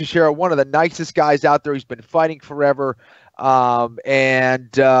 Glover Teixeira, one of the nicest guys out there. He's been fighting forever.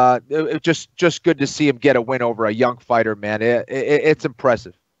 And just good to see him get a win over a young fighter, man. It's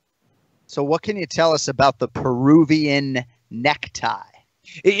impressive. So what can you tell us about the Peruvian necktie?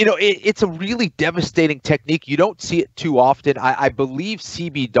 It's a really devastating technique. You don't see it too often. I believe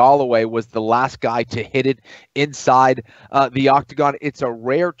CB Dollaway was the last guy to hit it inside the octagon. It's a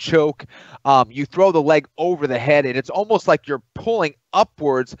rare choke. You throw the leg over the head, and it's almost like you're pulling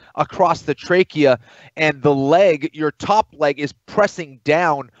upwards across the trachea, and the leg, your top leg, is pressing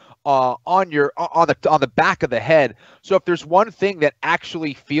down on the back of the head. So if there's one thing that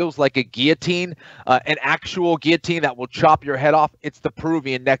actually feels like a guillotine, an actual guillotine that will chop your head off, it's the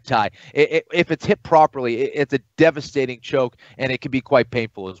Peruvian necktie. If it's hit properly, it's a devastating choke, and it can be quite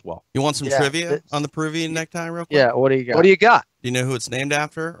painful as well. You want some trivia on the Peruvian necktie real quick? Yeah, what do you got? What do you got? Do you know who it's named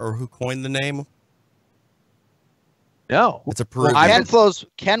after or who coined the name? No. It's a Peruvian.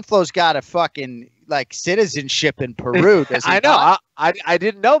 Ken Flo's got a fucking citizenship in Peru. Does he I know. I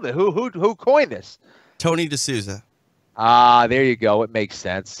didn't know that. Who coined this? Tony D'Souza. There you go. It makes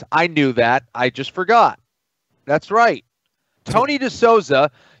sense. I knew that. I just forgot. That's right. Tony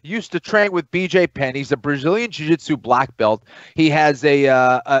D'Souza used to train with BJ Penn. He's a Brazilian Jiu-Jitsu black belt. He has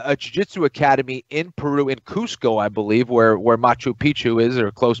a Jiu-Jitsu academy in Peru, in Cusco, I believe, where Machu Picchu is,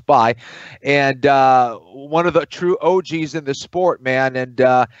 or close by. And one of the true OGs in the sport, man.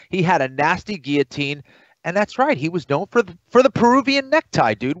 And he had a nasty guillotine. And that's right. He was known for the Peruvian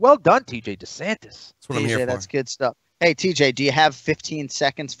necktie, dude. Well done, TJ DeSantis. That's what I'm here for. That's good stuff. Hey, TJ, do you have 15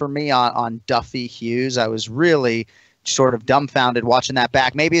 seconds for me on Duffy Hughes? I was really sort of dumbfounded watching that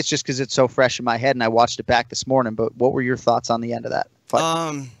back. Maybe it's just because it's so fresh in my head and I watched it back this morning, but what were your thoughts on the end of that fight?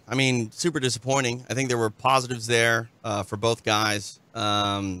 I mean, super disappointing. I think there were positives there for both guys.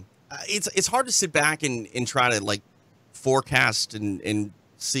 It's hard to sit back and try to forecast and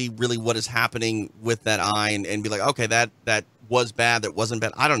see really what is happening with that eye and be like, okay, that was bad, that wasn't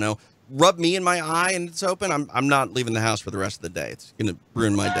bad. I don't know. Rub me in my eye and it's open. I'm not leaving the house for the rest of the day. It's going to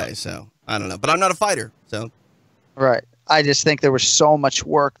ruin my day. So I don't know, but I'm not a fighter. So. Right. I just think there was so much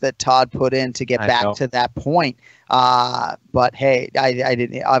work that Todd put in to get back to that point. But hey, I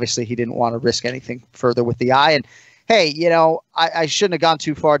didn't. Obviously, he didn't want to risk anything further with the eye. And hey, I shouldn't have gone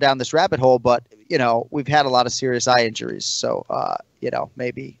too far down this rabbit hole. But we've had a lot of serious eye injuries, so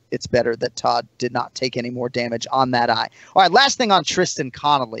maybe it's better that Todd did not take any more damage on that eye. All right, last thing on Tristan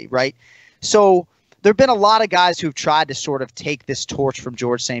Connolly, right? So there have been a lot of guys who've tried to sort of take this torch from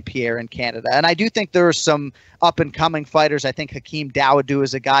George St. Pierre in Canada. And I do think there are some up-and-coming fighters. I think Hakeem Dawodu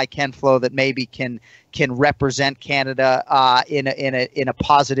is a guy, Ken Flo, that maybe can represent Canada in a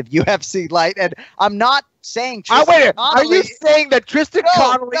positive UFC light. And I'm not saying Tristan Connolly. Are you saying that Tristan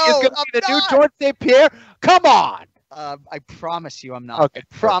Connolly is going to be the new George St. Pierre? Come on. I promise you I'm not. Okay.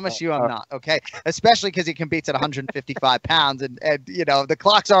 I promise you I'm not. Okay. Especially because he competes at 155 pounds and the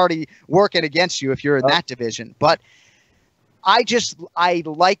clock's already working against you if you're in that division. But I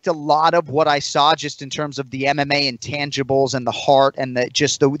liked a lot of what I saw just in terms of the MMA intangibles and the heart and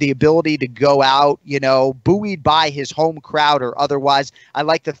the ability to go out, buoyed by his home crowd or otherwise. I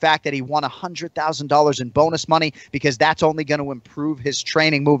like the fact that he won $100,000 in bonus money because that's only going to improve his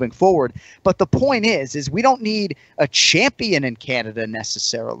training moving forward. But the point is we don't need a champion in Canada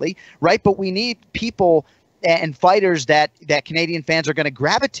necessarily, right? But we need people and fighters that Canadian fans are going to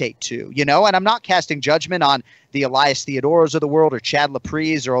gravitate to, and I'm not casting judgment on the Elias Theodoros of the world or Chad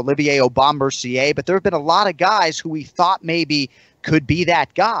Laprise or Olivier Aubin-Mercier, but there have been a lot of guys who we thought maybe could be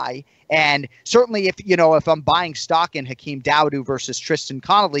that guy. And certainly if I'm buying stock in Hakeem Dawodu versus Tristan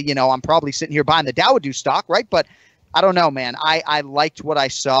Connolly, I'm probably sitting here buying the Dawodu stock, right? But I don't know, man. I liked what I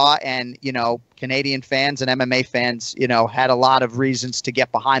saw, and Canadian fans and MMA fans, had a lot of reasons to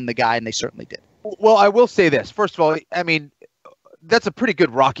get behind the guy, and they certainly did. Well, I will say this. First of all, I mean, that's a pretty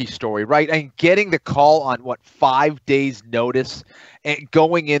good Rocky story, right? And getting the call on 5 days notice and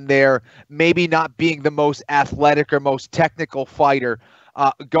going in there, maybe not being the most athletic or most technical fighter,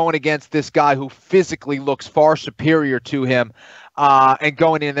 going against this guy who physically looks far superior to him, and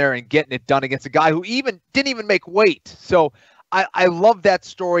going in there and getting it done against a guy who didn't even make weight. So I love that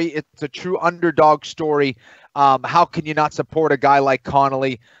story. It's a true underdog story. How can you not support a guy like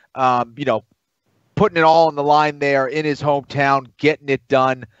Connolly? Putting it all on the line there in his hometown, getting it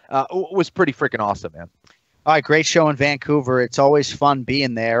done, was pretty freaking awesome, man. All right, great show in Vancouver. It's always fun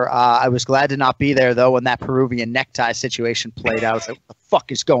being there. I was glad to not be there, though, when that Peruvian necktie situation played out. I was like, what the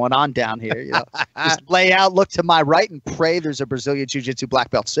fuck is going on down here? Just lay out, look to my right, and pray there's a Brazilian Jiu-Jitsu black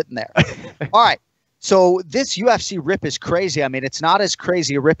belt sitting there. All right. So this UFC rip is crazy. I mean, it's not as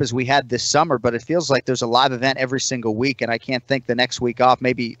crazy a rip as we had this summer, but it feels like there's a live event every single week, and I can't think the next week off,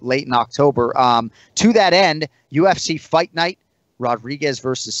 maybe late in October. To that end, UFC Fight Night, Rodriguez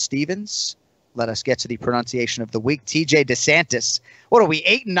versus Stevens. Let us get to the pronunciation of the week. TJ DeSantis. What are we,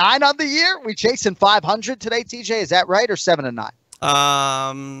 8-9 on the year? We chasing 500 today, TJ? Is that right, or 7-9?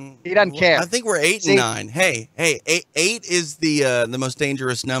 He doesn't care. I think we're 8 and 9. Hey, 8 is the most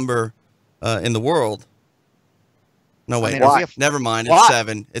dangerous number in the world. No, wait. Never mind. It's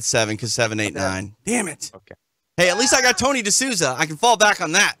 7. It's 7 because 7, 8, 9. Damn it. Okay. Hey, at least I got Tony D'Souza. I can fall back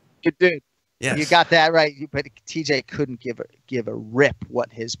on that. You did. Yes. You got that right. But TJ couldn't give a rip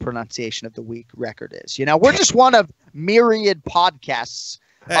what his pronunciation of the week record is. You know, we're just one of myriad podcasts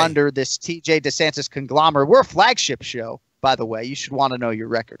under this TJ DeSantis conglomerate. We're a flagship show, by the way. You should want to know your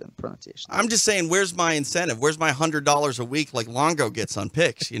record in pronunciation. I'm just saying, where's my incentive? Where's my $100 a week like Longo gets on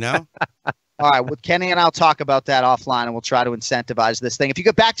picks, you know? All right, with Kenny and I'll talk about that offline, and we'll try to incentivize this thing. If you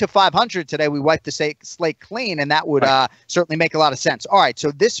get back to 500 today, we wipe the slate clean, and that would certainly make a lot of sense. All right,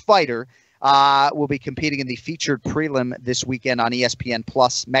 so this fighter will be competing in the featured prelim this weekend on ESPN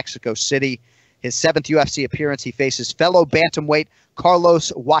Plus, Mexico City. His 7th UFC appearance, he faces fellow bantamweight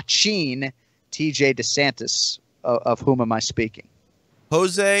Carlos Joaquin, TJ DeSantis. Of whom am I speaking?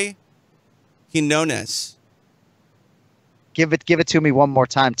 Jose Quinones. Give it to me one more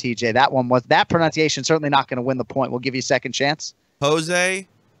time, TJ. That pronunciation certainly not going to win the point. We'll give you a second chance. Jose.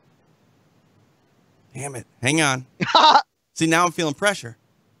 Damn it. Hang on. See, now I'm feeling pressure.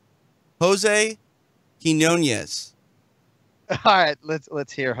 Jose Quinones. All right,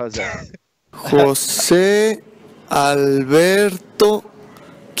 let's hear Jose. Jose Alberto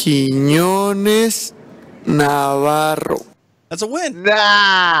Quiñones Navarro. That's a win.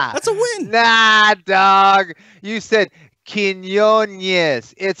 Nah. That's a win. Nah, dog. You said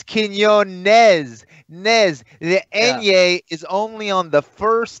Quiñones. It's Quiñones. The N is only on the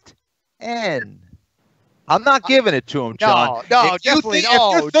first N. I'm not giving it to him, John. No, if you're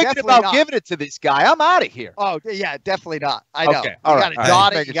thinking about giving it to this guy, I'm out of here. Oh, yeah, definitely not. I know. Okay.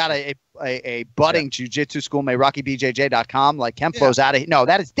 You got a budding jiu-jitsu school, RockyBJJ.com, like Kempflo's out of here. No,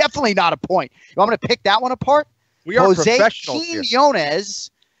 that is definitely not a point. You want me to pick that one apart? We are Jose professionals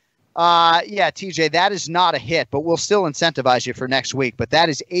Quinones. Yeah, TJ, that is not a hit, but we'll still incentivize you for next week. But that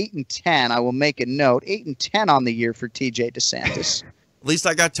is 8 and 10. I will make a note. 8 and 10 on the year for TJ DeSantis. At least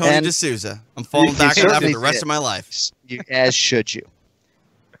I got Tony D'Souza. I'm falling back on that for the rest of my life. As should you.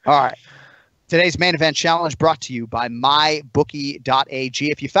 All right. Today's main event challenge brought to you by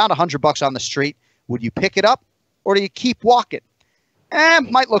mybookie.ag. If you found $100 on the street, would you pick it up or do you keep walking?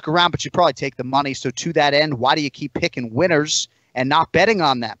 Might look around, but you'd probably take the money. So to that end, why do you keep picking winners and not betting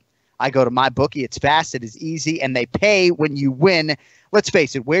on them? I go to MyBookie. It's fast, it is easy, and they pay when you win. Let's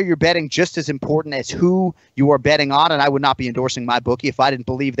face it, where you're betting just as important as who you are betting on, and I would not be endorsing MyBookie if I didn't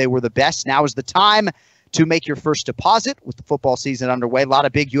believe they were the best. Now is the time to make your first deposit with the football season underway. A lot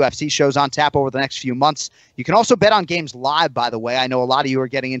of big UFC shows on tap over the next few months. You can also bet on games live, by the way. I know a lot of you are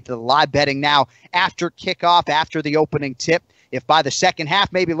getting into the live betting now after kickoff, after the opening tip. If by the second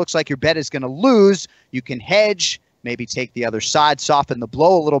half maybe it looks like your bet is going to lose, you can hedge, maybe take the other side, soften the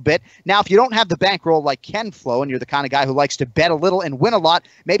blow a little bit. Now, if you don't have the bankroll like Ken Flo and you're the kind of guy who likes to bet a little and win a lot,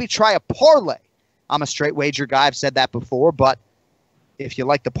 maybe try a parlay. I'm a straight wager guy. I've said that before, but if you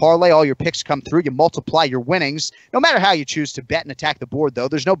like the parlay, all your picks come through. You multiply your winnings. No matter how you choose to bet and attack the board, though,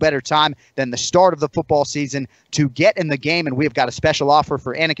 there's no better time than the start of the football season to get in the game, and we've got a special offer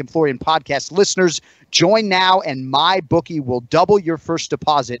for Anik and Florian podcast listeners. Join now, and MyBookie will double your first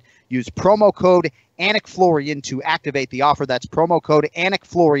deposit. Use promo code Anik Florian to activate the offer. That's promo code Anik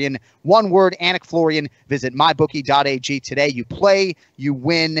Florian. One word, Anik Florian. Visit mybookie.ag today. You play, you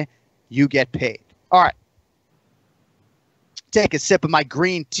win, you get paid. All right. Take a sip of my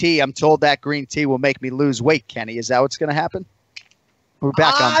green tea. I'm told that green tea will make me lose weight, Kenny. Is that what's going to happen? We're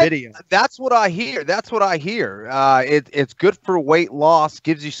back on video. That's what I hear. It's good for weight loss,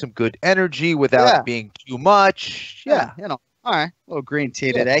 gives you some good energy without being too much. Yeah. All right. A little green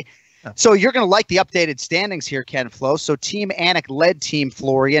tea today. So you're going to like the updated standings here, Ken Flo. So Team Anik led Team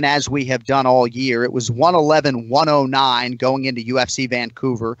Florian, as we have done all year. It was 111-109 going into UFC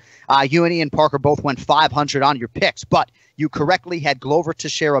Vancouver. You and Ian Parker both went 500 on your picks, but you correctly had Glover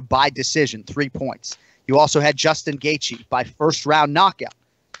Teixeira by decision, 3 points. You also had Justin Gaethje by first-round knockout,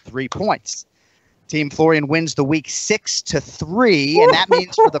 3 points. Team Florian wins the week 6-3, and that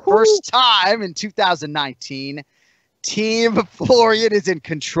means for the first time in 2019, Team Florian is in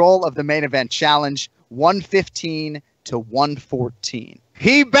control of the main event challenge, 115-114.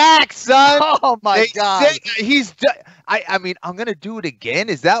 He back, son. Oh my God. I mean, I'm gonna do it again.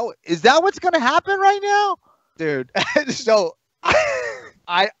 Is that what's gonna happen right now, dude? So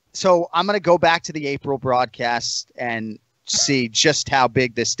I'm gonna go back to the April broadcast and see just how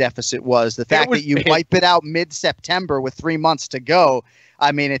big this deficit was. The fact that you wipe it out mid-September with 3 months to go.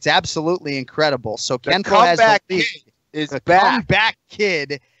 I mean, it's absolutely incredible. So Ken Flo has the lead. Is the back. comeback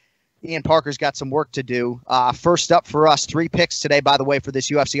kid Ian Parker's got some work to do. First up for us, 3 picks today, by the way, for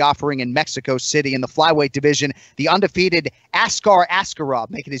this UFC offering in Mexico City in the flyweight division. The undefeated Askar Askarov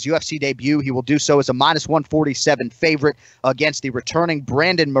making his UFC debut. He will do so as a -147 favorite against the returning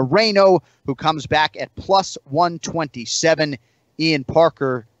Brandon Moreno, who comes back at +127. Ian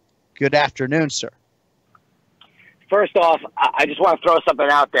Parker, good afternoon, sir. First off, I just want to throw something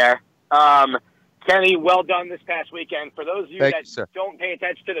out there. Kenny, well done this past weekend. For those of you that don't pay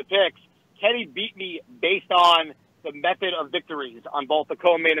attention to the picks, Kenny beat me based on the method of victories on both the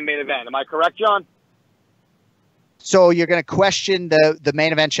co-main and main event. Am I correct, John? So you're going to question the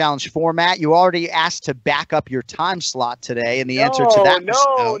main event challenge format. You already asked to back up your time slot today, and the answer to that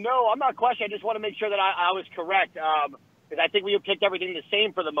was no. I'm not questioning. I just want to make sure that I was correct, because I think we picked everything the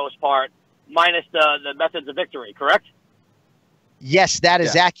same for the most part, minus the methods of victory, correct? Yes, that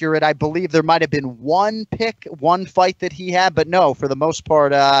is accurate. I believe there might have been one fight that he had, but no, for the most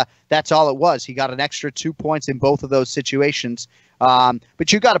part, that's all it was. He got an extra 2 points in both of those situations.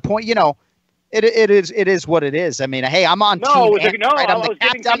 But you got a point. You know, it is what it is. I mean, hey, I'm on team. Right?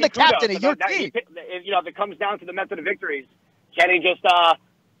 I'm the captain of your team. If it comes down to the method of victories, Kenny just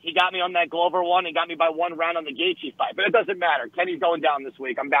he got me on that Glover one and got me by 1 round on the Gaethje fight. But it doesn't matter. Kenny's going down this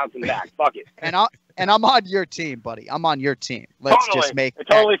week. I'm bouncing back. Fuck it. And I'm on your team, buddy. I'm on your team. Let's just make it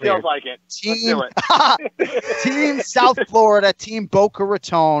totally feels like it. Team, Let's do it. Team South Florida, Team Boca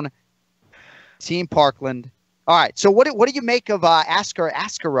Raton, Team Parkland. All right. So what do you make of Askar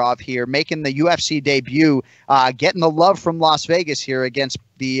Askarov here making the UFC debut, getting the love from Las Vegas here against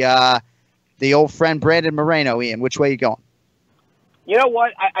the old friend Brandon Moreno? Ian, which way are you going? You know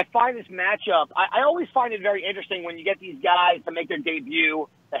what? I find this matchup, I always find it very interesting when you get these guys to make their debut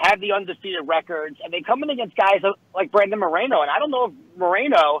that have the undefeated records, and they come in against guys like Brandon Moreno. And I don't know if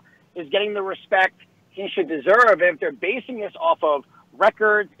Moreno is getting the respect he should deserve. And if they're basing this off of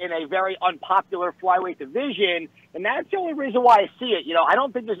records in a very unpopular flyweight division, and that's the only reason why I see it. You know, I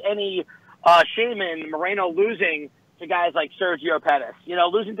don't think there's any shame in Moreno losing to guys like Sergio Pettis, you know,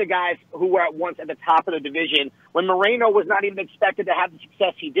 losing to guys who were at once at the top of the division when Moreno was not even expected to have the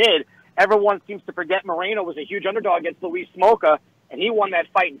success he did. Everyone seems to forget Moreno was a huge underdog against Luis Smoka, and he won that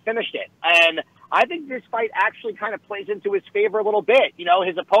fight and finished it. And I think this fight actually kind of plays into his favor a little bit. You know,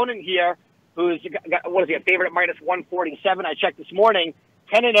 his opponent here, who's got, what is he, a favorite at -147, I checked this morning,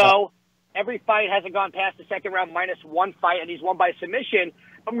 10-0. Every fight hasn't gone past the second round -1 fight, and he's won by submission.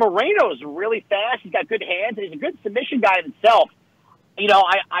 But Moreno's really fast. He's got good hands, and he's a good submission guy himself. You know,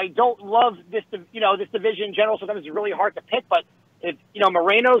 I don't love this, this division in general. Sometimes it's really hard to pick, but if,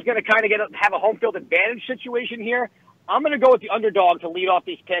 Moreno's going to kind of have a home field advantage situation here, I'm going to go with the underdog to lead off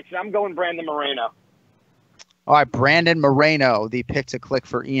these picks, and I'm going Brandon Moreno. All right, Brandon Moreno, the pick to click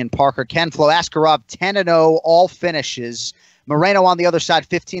for Ian Parker. Ken Flo Askarov, 10-0, all finishes. Moreno on the other side,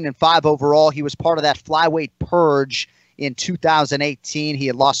 15-5 overall. He was part of that flyweight purge in 2018. He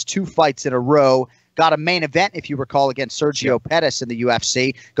had lost 2 fights in a row. Got a main event, if you recall, against Sergio Pettis in the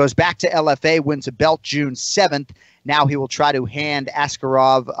UFC. Goes back to LFA, wins a belt June 7th. Now he will try to hand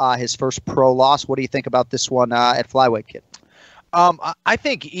Askarov his first pro loss. What do you think about this one at flyweight, kid? I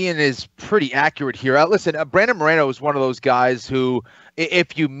think Ian is pretty accurate here. Listen, Brandon Moreno is one of those guys who,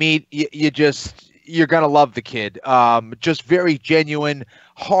 if you meet, you're going to love the kid. Just very genuine,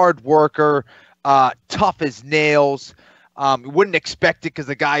 hard worker, tough as nails. Wouldn't expect it because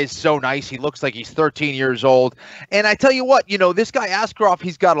the guy is so nice. He looks like he's 13 years old. And I tell you what, this guy Askarov,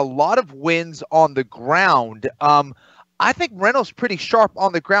 he's got a lot of wins on the ground. I think Moreno's pretty sharp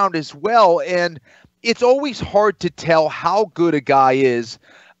on the ground as well. And it's always hard to tell how good a guy is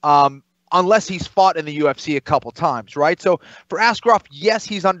unless he's fought in the UFC a couple times, right? So for Askarov, yes,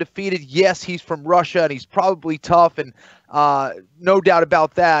 he's undefeated. Yes, he's from Russia, and he's probably tough, and no doubt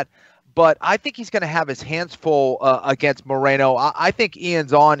about that. But I think he's going to have his hands full against Moreno. I think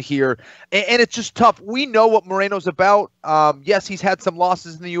Ian's on here, and it's just tough. We know what Moreno's about. Yes, he's had some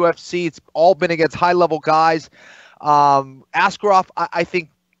losses in the UFC. It's all been against high-level guys. Askarov, I think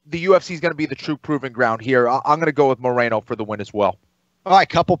the UFC is going to be the true proving ground here. I'm going to go with Moreno for the win as well. All right,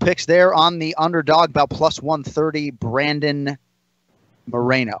 couple picks there on the underdog, about +130, Brandon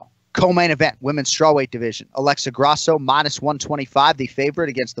Moreno. Co-main event, women's strawweight division. Alexa Grasso, -125, the favorite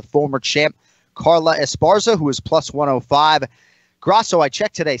against the former champ, Carla Esparza, who is +105. Grasso, I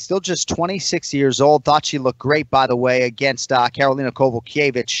checked today, still just 26 years old. Thought she looked great, by the way, against Karolina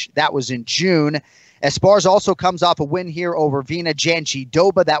Kowalkiewicz. That was in June. Esparza also comes off a win here over Vina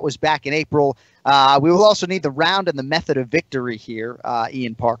Janjidoba. That was back in April. We will also need the round and the method of victory here,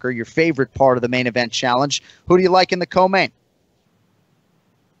 Ian Parker, your favorite part of the main event challenge. Who do you like in the co-main?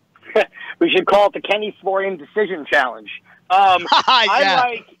 We should call it the Kenny Florian decision challenge.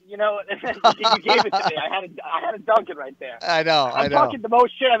 I You know, you gave it to me. I had to dunk it right there. I know. I'm talking the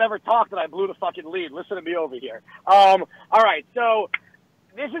most shit I've ever talked, and I blew the fucking lead. Listen to me over here. All right, so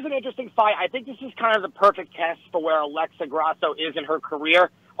this is an interesting fight. I think this is kind of the perfect test for where Alexa Grasso is in her career.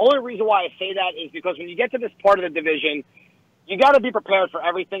 Only reason why I say that is because when you get to this part of the division, you got to be prepared for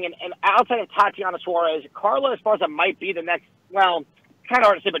everything. And outside of Tatiana Suarez, Carla Esparza might be the next, well, kind of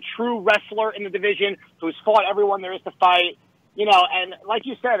hard to say, but true wrestler in the division who's fought everyone there is to fight. You know, and like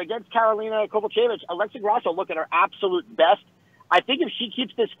you said, against Karolina Kowalkiewicz, Alexa Grasso looked at her absolute best. I think if she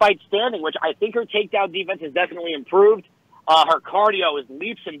keeps this fight standing, which I think her takedown defense has definitely improved, her cardio is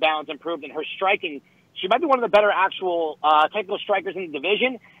leaps and bounds improved, and her striking, she might be one of the better actual technical strikers in the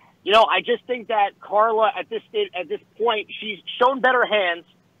division. You know, I just think that Carla at this point, she's shown better hands,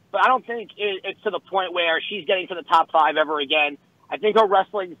 but I don't think it's to the point where she's getting to the top 5 ever again. I think her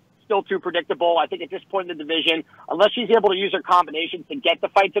wrestling's still too predictable. I think at this point in the division, unless she's able to use her combinations to get the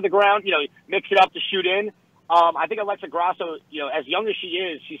fight to the ground, you know, mix it up to shoot in, I think Alexa Grasso, you know, as young as she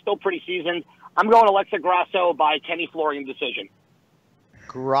is, she's still pretty seasoned. I'm going Alexa Grasso by Kenny Florian decision.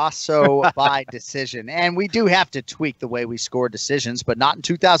 Grasso by decision. And we do have to tweak the way we score decisions, but not in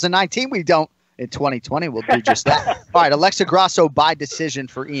 2019. We don't. In 2020, we'll do just that. All right, Alexa Grasso by decision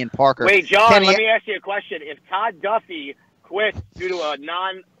for Ian Parker. Wait, John, Kenny, let me ask you a question. If Todd Duffy quits due to a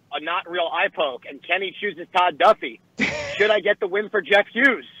not real eye poke, and Kenny chooses Todd Duffy, should I get the win for Jeff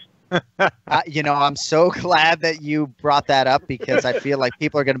Hughes? You know, I'm so glad that you brought that up because I feel like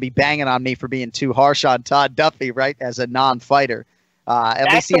people are going to be banging on me for being too harsh on Todd Duffy, right, as a non-fighter.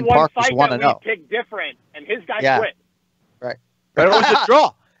 At least Ian Parker's 1-0. Pick different, and his guy quit. Right. But it was a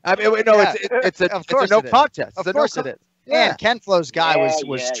draw. I mean, no, it's a no contest. Of course it is. Yeah. And Ken Flo's guy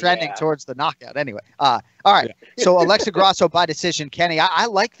was trending towards the knockout anyway. All right. So Alexa Grasso by decision. Kenny, I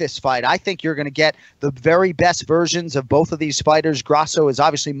like this fight. I think you're going to get the very best versions of both of these fighters. Grasso is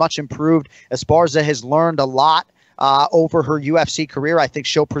obviously much improved. Esparza has learned a lot over her UFC career. I think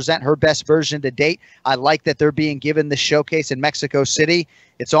she'll present her best version to date. I like that they're being given the showcase in Mexico City.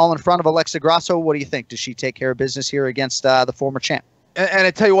 It's all in front of Alexa Grasso. What do you think? Does she take care of business here against the former champ? And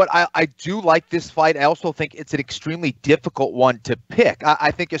I tell you what, I do like this fight. I also think it's an extremely difficult one to pick.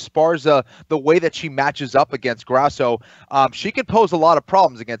 I think Esparza, the way that she matches up against Grasso, she can pose a lot of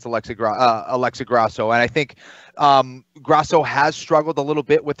problems against Alexa Grasso. And I think Grasso has struggled a little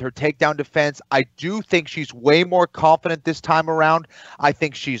bit with her takedown defense. I do think she's way more confident this time around. I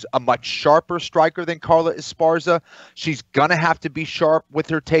think she's a much sharper striker than Carla Esparza. She's going to have to be sharp with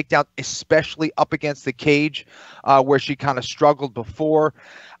her takedown, especially up against the cage where she kind of struggled before.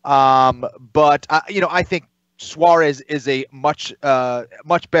 But I think Suarez is a much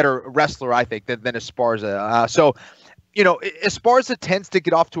better wrestler, I think, than Esparza. So Esparza tends to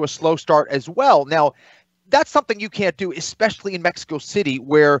get off to a slow start as well. Now, that's something you can't do, especially in Mexico City,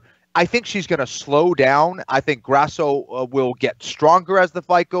 where I think she's going to slow down. I think Grasso will get stronger as the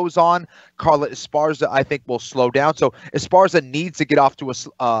fight goes on. Carla Esparza, I think, will slow down. So Esparza needs to get off to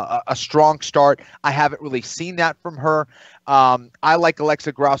a strong start. I haven't really seen that from her. I like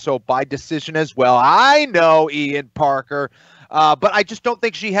Alexa Grasso by decision as well. I know, Ian Parker. But I just don't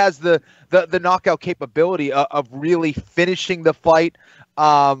think she has the knockout capability of really finishing the fight.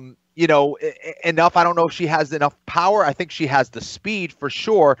 Enough. I don't know if she has enough power. I think she has the speed for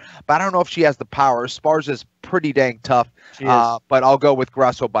sure, but I don't know if she has the power. Esparza is pretty dang tough, but I'll go with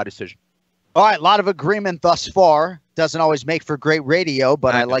Grasso by decision. All right, a lot of agreement thus far. Doesn't always make for great radio,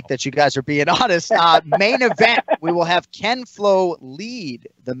 but I like that you guys are being honest. Main event, we will have Ken Flo lead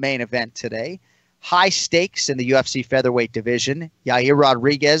the main event today. High stakes in the UFC featherweight division. Yair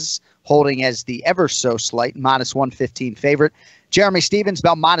Rodriguez holding as the ever so slight -115 favorite. Jeremy Stephens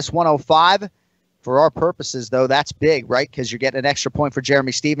about -105. For our purposes, though, that's big, right? Because you're getting an extra point for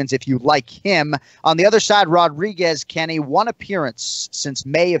Jeremy Stephens if you like him. On the other side, Rodriguez, Kenny, one appearance since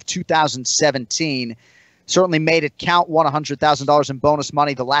May of 2017. Certainly made it count, won $100,000 in bonus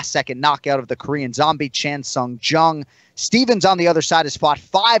money, the last-second knockout of the Korean zombie, Chan Sung Jung. Stephens, on the other side, has fought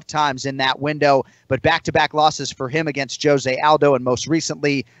 5 times in that window, but back-to-back losses for him against Jose Aldo and most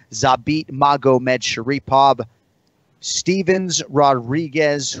recently Zabit Magomed Sharipov. Stephens,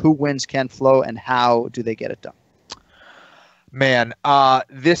 Rodriguez, who wins Ken Flo, and how do they get it done? Man,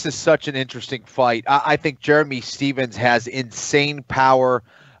 this is such an interesting fight. I think Jeremy Stephens has insane power.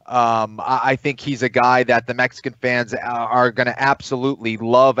 I think he's a guy that the Mexican fans are going to absolutely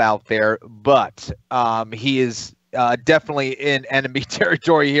love out there, but he is definitely in enemy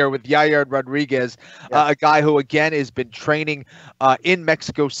territory here with Yair Rodriguez, a guy who, again, has been training in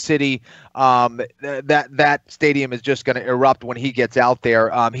Mexico City. That stadium is just going to erupt when he gets out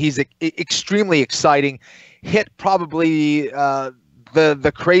there. He's extremely exciting. Hit probably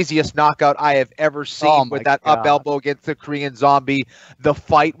the craziest knockout I have ever seen with that up elbow against the Korean Zombie. The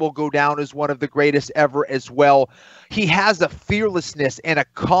fight will go down as one of the greatest ever as well. He has a fearlessness and a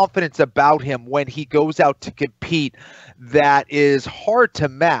confidence about him when he goes out to compete that is hard to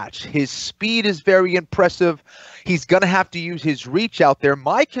match. His speed is very impressive. He's going to have to use his reach out there.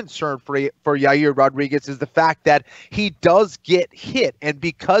 My concern for Yair Rodriguez is the fact that he does get hit, and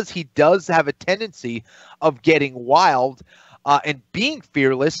because he does have a tendency of getting wild and being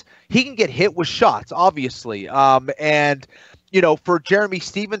fearless, he can get hit with shots, obviously. And you know, for Jeremy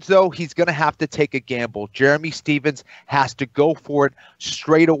Stephens, though, he's going to have to take a gamble. Jeremy Stephens has to go for it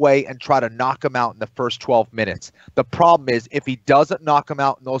straight away and try to knock him out in the first 12 minutes. The problem is, if he doesn't knock him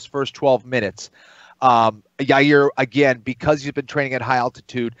out in those first 12 minutes, Yair, again, because he's been training at high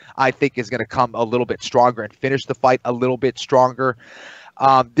altitude, I think is going to come a little bit stronger and finish the fight a little bit stronger.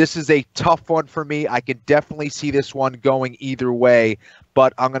 This is a tough one for me. I can definitely see this one going either way,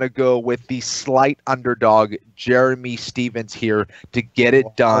 but I'm going to go with the slight underdog, Jeremy Stephens, here to get it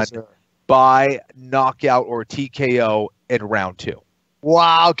done by knockout or TKO in round 2.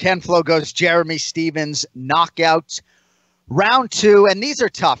 Wow, Ken Flo goes Jeremy Stephens, knockout, round 2. And these are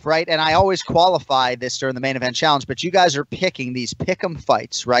tough, right? And I always qualify this during the main event challenge, but you guys are picking these pick'em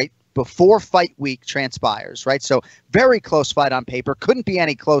fights, right? Before fight week transpires, right? So very close fight on paper. Couldn't be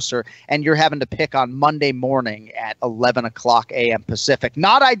any closer. And you're having to pick on Monday morning at 11 o'clock a.m. Pacific.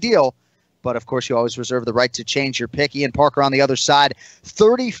 Not ideal, but of course you always reserve the right to change your pick. Ian Parker on the other side.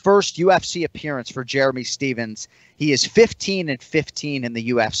 31st UFC appearance for Jeremy Stephens. He is 15-15 in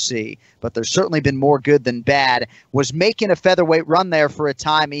the UFC, but there's certainly been more good than bad. Was making a featherweight run there for a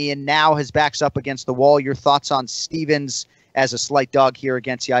time, Ian. Now his back's up against the wall. Your thoughts on Stephens as a slight dog here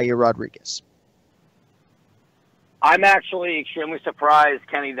against Yair Rodriguez? I'm actually extremely surprised,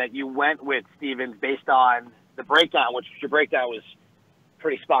 Kenny, that you went with Stephens based on the breakdown, which your breakdown was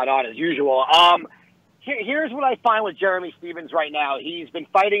pretty spot on as usual. Here's what I find with Jeremy Stephens right now. He's been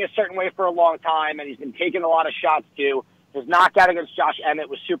fighting a certain way for a long time, and he's been taking a lot of shots too. His knockout against Josh Emmett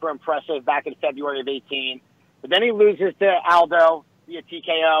was super impressive back in February of 18. But then he loses to Aldo via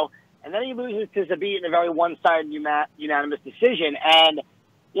TKO. And then he loses to Zabit in a very one-sided unanimous decision. And,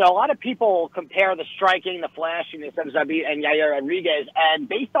 you know, a lot of people compare the striking, the flashiness of Zabit and Yair Rodriguez. And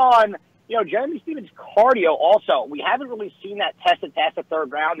based on, you know, Jeremy Stephens' cardio also, we haven't really seen that tested past the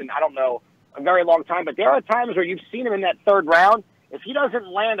third round in, I don't know, a very long time. But there are times where you've seen him in that third round. If he doesn't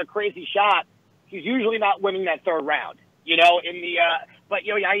land a crazy shot, he's usually not winning that third round. You know, but,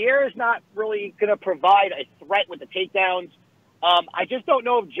 you know, Yair is not really going to provide a threat with the takedowns. I just don't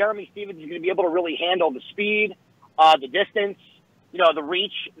know if Jeremy Stephens is going to be able to really handle the speed, the distance, you know, the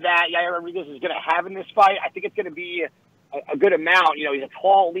reach that Yair Rodriguez is going to have in this fight. I think it's going to be a good amount. You know, he's a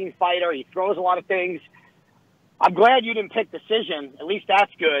tall, lean fighter. He throws a lot of things. I'm glad you didn't pick decision. At least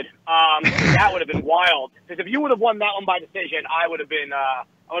that's good. That would have been wild. Because if you would have won that one by decision, I would have been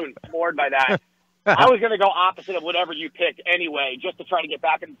floored by that. I was going to go opposite of whatever you picked anyway, just to try to get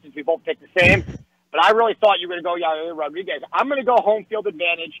back in since we both picked the same. But I really thought you were going to go Yair Rodriguez. I'm going to go home field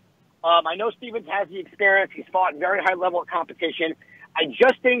advantage. I know Stephens has the experience. He's fought very high level of competition. I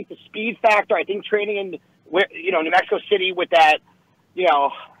just think the speed factor, I think training in, you know, New Mexico City with that, you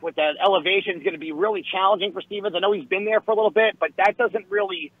know, with that elevation is going to be really challenging for Stephens. I know he's been there for a little bit, but that doesn't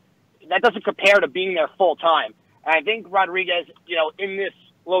compare to being there full time. And I think Rodriguez, you know, in this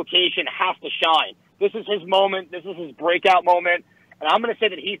location has to shine. This is his moment. This is his breakout moment. And I'm going to say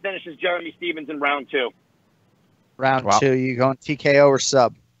that he finishes Jeremy Stephens in round 2. Round 2, you going TKO or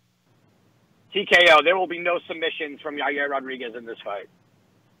sub? TKO. There will be no submissions from Yair Rodriguez in this fight.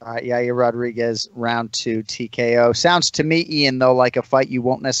 All right, Yair Rodriguez, round 2, TKO. Sounds to me, Ian, though, like a fight you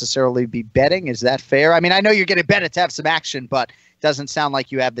won't necessarily be betting. Is that fair? I mean, I know you're going to bet it to have some action, but it doesn't sound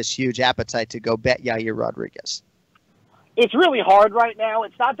like you have this huge appetite to go bet Yair Rodriguez. It's really hard right now.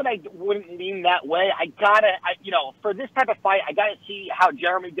 It's not that I wouldn't lean that way. You know, for this type of fight, I got to see how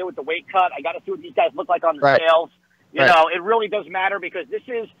Jeremy did with the weight cut. I got to see what these guys look like on the scales. You know, it really does matter because this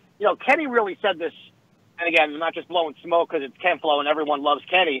is, you know, Kenny really said this. And again, I'm not just blowing smoke because it's Ken Flo and everyone loves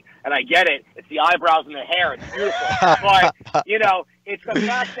Kenny, and I get it. It's the eyebrows and the hair. It's beautiful. But, you know, it's the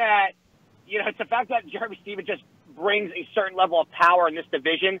fact that, Jeremy Stephens just brings a certain level of power in this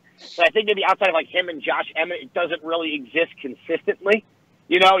division. But I think maybe outside of like him and Josh Emmett, it doesn't really exist consistently.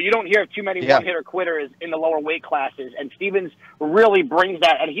 You know, you don't hear too many one-hitter quitters in the lower weight classes, and Stephens really brings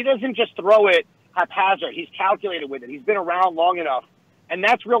that. And he doesn't just throw it haphazard. He's calculated with it. He's been around long enough. And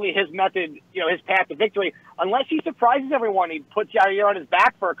that's really his method, you know, his path to victory. Unless he surprises everyone, he puts Yair on his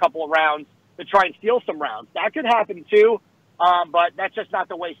back for a couple of rounds to try and steal some rounds. That could happen too, but that's just not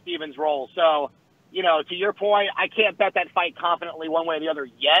the way Stephens rolls. So to your point, I can't bet that fight confidently one way or the other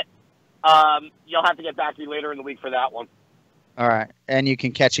yet. You'll have to get back to me later in the week for that one. All right. And you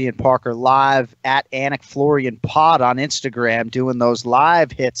can catch Ian Parker live at Anik Florian Pod on Instagram, doing those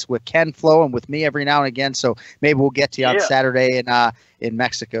live hits with Ken Flo and with me every now and again. So maybe we'll get to you on Saturday in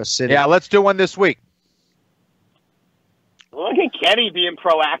Mexico City. Yeah, let's do one this week. Look at Kenny being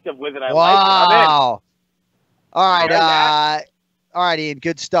proactive with it. I like it. I'm in. All right. All right, Ian.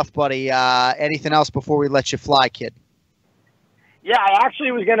 Good stuff, buddy. Anything else before we let you fly, kid? Yeah, I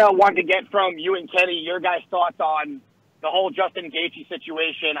actually was going to want to get from you and Kenny your guys' thoughts on the whole Justin Gaethje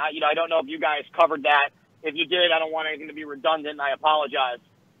situation. I don't know if you guys covered that. If you did, I don't want anything to be redundant, and I apologize.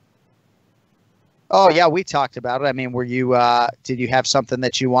 Oh, yeah, we talked about it. I mean, were you did you have something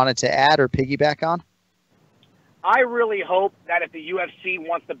that you wanted to add or piggyback on? I really hope that if the UFC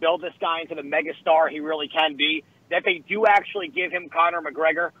wants to build this guy into the megastar he really can be, that they do actually give him Conor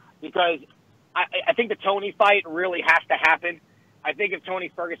McGregor, because I think the Tony fight really has to happen. I think if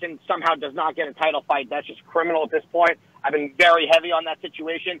Tony Ferguson somehow does not get a title fight, that's just criminal at this point. I've been very heavy on that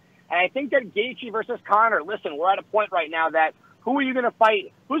situation. And I think that Gaethje versus Conor, listen, we're at a point right now that who are you going to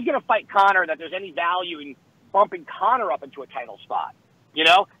fight? Who's going to fight Conor that there's any value in bumping Conor up into a title spot?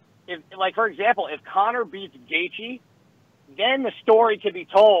 For example, if Conor beats Gaethje, then the story could be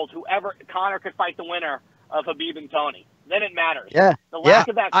told. Conor could fight the winner of Khabib and Tony. Then it matters. Yeah. The lack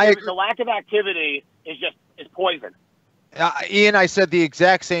of activity is poison. Ian, I said the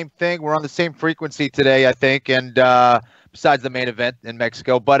exact same thing. We're on the same frequency today, I think, and besides the main event in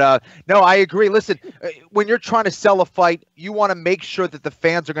Mexico. But no, I agree. Listen, when you're trying to sell a fight, you want to make sure that the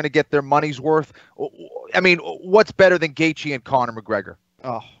fans are going to get their money's worth. I mean, what's better than Gaethje and Conor McGregor?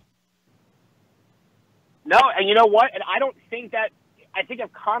 Oh. No, and you know what? And I think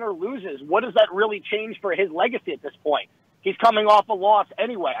if Conor loses, what does that really change for his legacy at this point? He's coming off a loss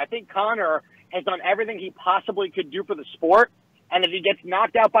anyway. I think Conor has done everything he possibly could do for the sport, and if he gets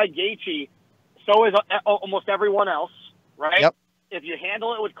knocked out by Gaethje, so is almost everyone else, right? Yep. If you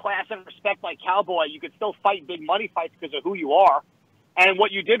handle it with class and respect like Cowboy, you could still fight big money fights because of who you are. And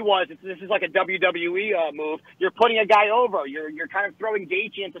what you did was, this is like a WWE move. You're putting a guy over. You're kind of throwing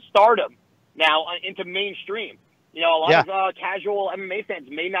Gaethje into stardom now, into mainstream. A lot of casual MMA fans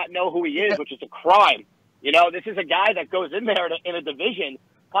may not know who he is, which is a crime. This is a guy that goes in there in a division,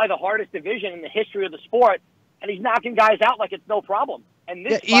 probably the hardest division in the history of the sport, and he's knocking guys out like it's no problem. And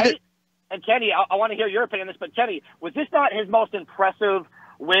this fight, and Kenny, I want to hear your opinion on this, but Kenny, was this not his most impressive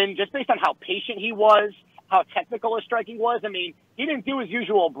win, just based on how patient he was, how technical his striking was? I mean, he didn't do his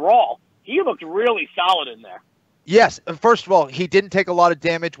usual brawl. He looked really solid in there. Yes. First of all, he didn't take a lot of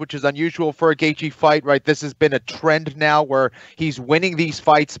damage, which is unusual for a Gaethje fight, right? This has been a trend now where he's winning these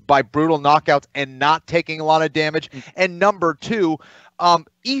fights by brutal knockouts and not taking a lot of damage. And number two,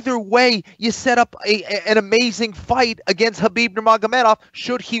 either way, you set up an amazing fight against Khabib Nurmagomedov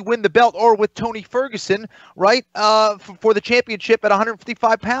should he win the belt, or with Tony Ferguson, right, for the championship at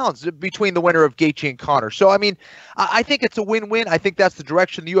 155 pounds between the winner of Gaethje and Conor. So, I mean, I think it's a win-win. I think that's the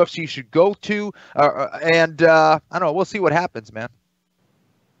direction the UFC should go to. And I don't know. We'll see what happens, man.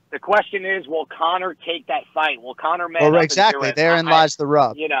 The question is, will Conor take that fight? Will Conor man up exactly. And do it? Therein lies the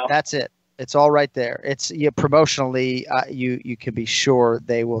rub. That's it. It's all right there. It's promotionally, you can be sure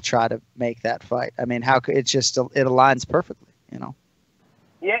they will try to make that fight. I mean, it aligns perfectly,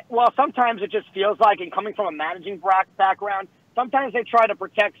 Yeah, well, sometimes it just feels like, and coming from a managing background, sometimes they try to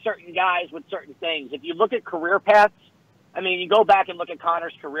protect certain guys with certain things. If you look at career paths, I mean, you go back and look at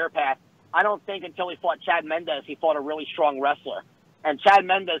Conor's career path. I don't think until he fought Chad Mendes, he fought a really strong wrestler. And Chad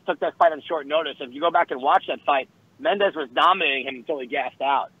Mendes took that fight on short notice. If you go back and watch that fight, Mendes was dominating him until he gassed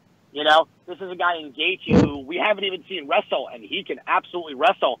out. This is a guy in Gaethje who we haven't even seen wrestle, and he can absolutely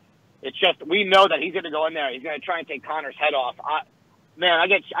wrestle. It's just we know that he's going to go in there. He's going to try and take Conor's head off. I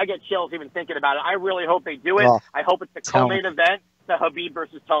get chills even thinking about it. I really hope they do it. I hope it's the co-main event, the Khabib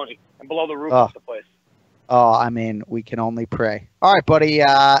versus Tony, and blow the roof off the place. Oh, I mean, we can only pray. All right, buddy.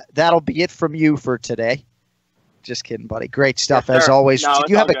 That'll be it from you for today. Just kidding, buddy. Great stuff as always. No,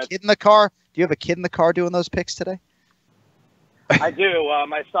 do you have a kid in the car? Do you have a kid in the car doing those picks today? I do.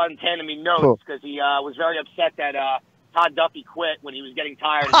 My son's handing me notes because he was very upset that Todd Duffy quit when he was getting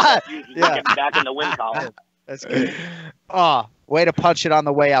tired and getting back in the win column. That's good. Way to punch it on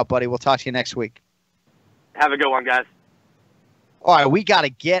the way out, buddy. We'll talk to you next week. Have a good one, guys. All right, we got to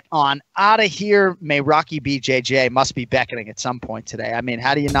get on out of here. May Rocky BJJ must be beckoning at some point today. I mean,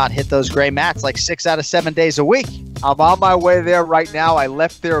 how do you not hit those gray mats like 6 out of 7 days a week? I'm on my way there right now. I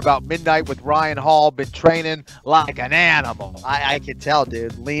left there about midnight with Ryan Hall. Been training like an animal. I can tell,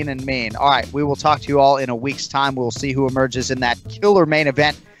 dude. Lean and mean. All right, we will talk to you all in a week's time. We'll see who emerges in that killer main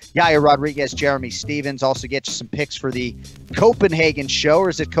event. Yaya Rodriguez, Jeremy Stevens. Also get you some picks for the Copenhagen show, or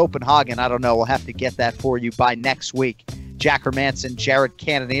is it Copenhagen? I don't know. We'll have to get that for you by next week. Jack Hermanson, Jared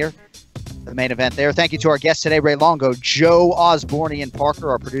Cannonier, the main event there. Thank you to our guests today, Ray Longo, Joe Osbornian Parker,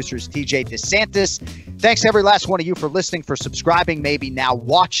 our producers, TJ DeSantis. Thanks to every last one of you for listening, for subscribing, maybe now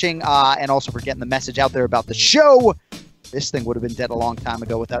watching, and also for getting the message out there about the show. This thing would have been dead a long time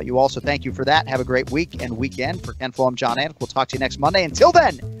ago without you all. So thank you for that. Have a great week and weekend. For Ken Flo, I'm John Anik. We'll talk to you next Monday. Until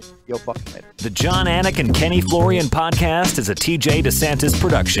then, yo fucking later. The John Anik and Kenny Florian podcast is a TJ DeSantis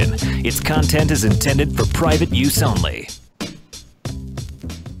production. Its content is intended for private use only.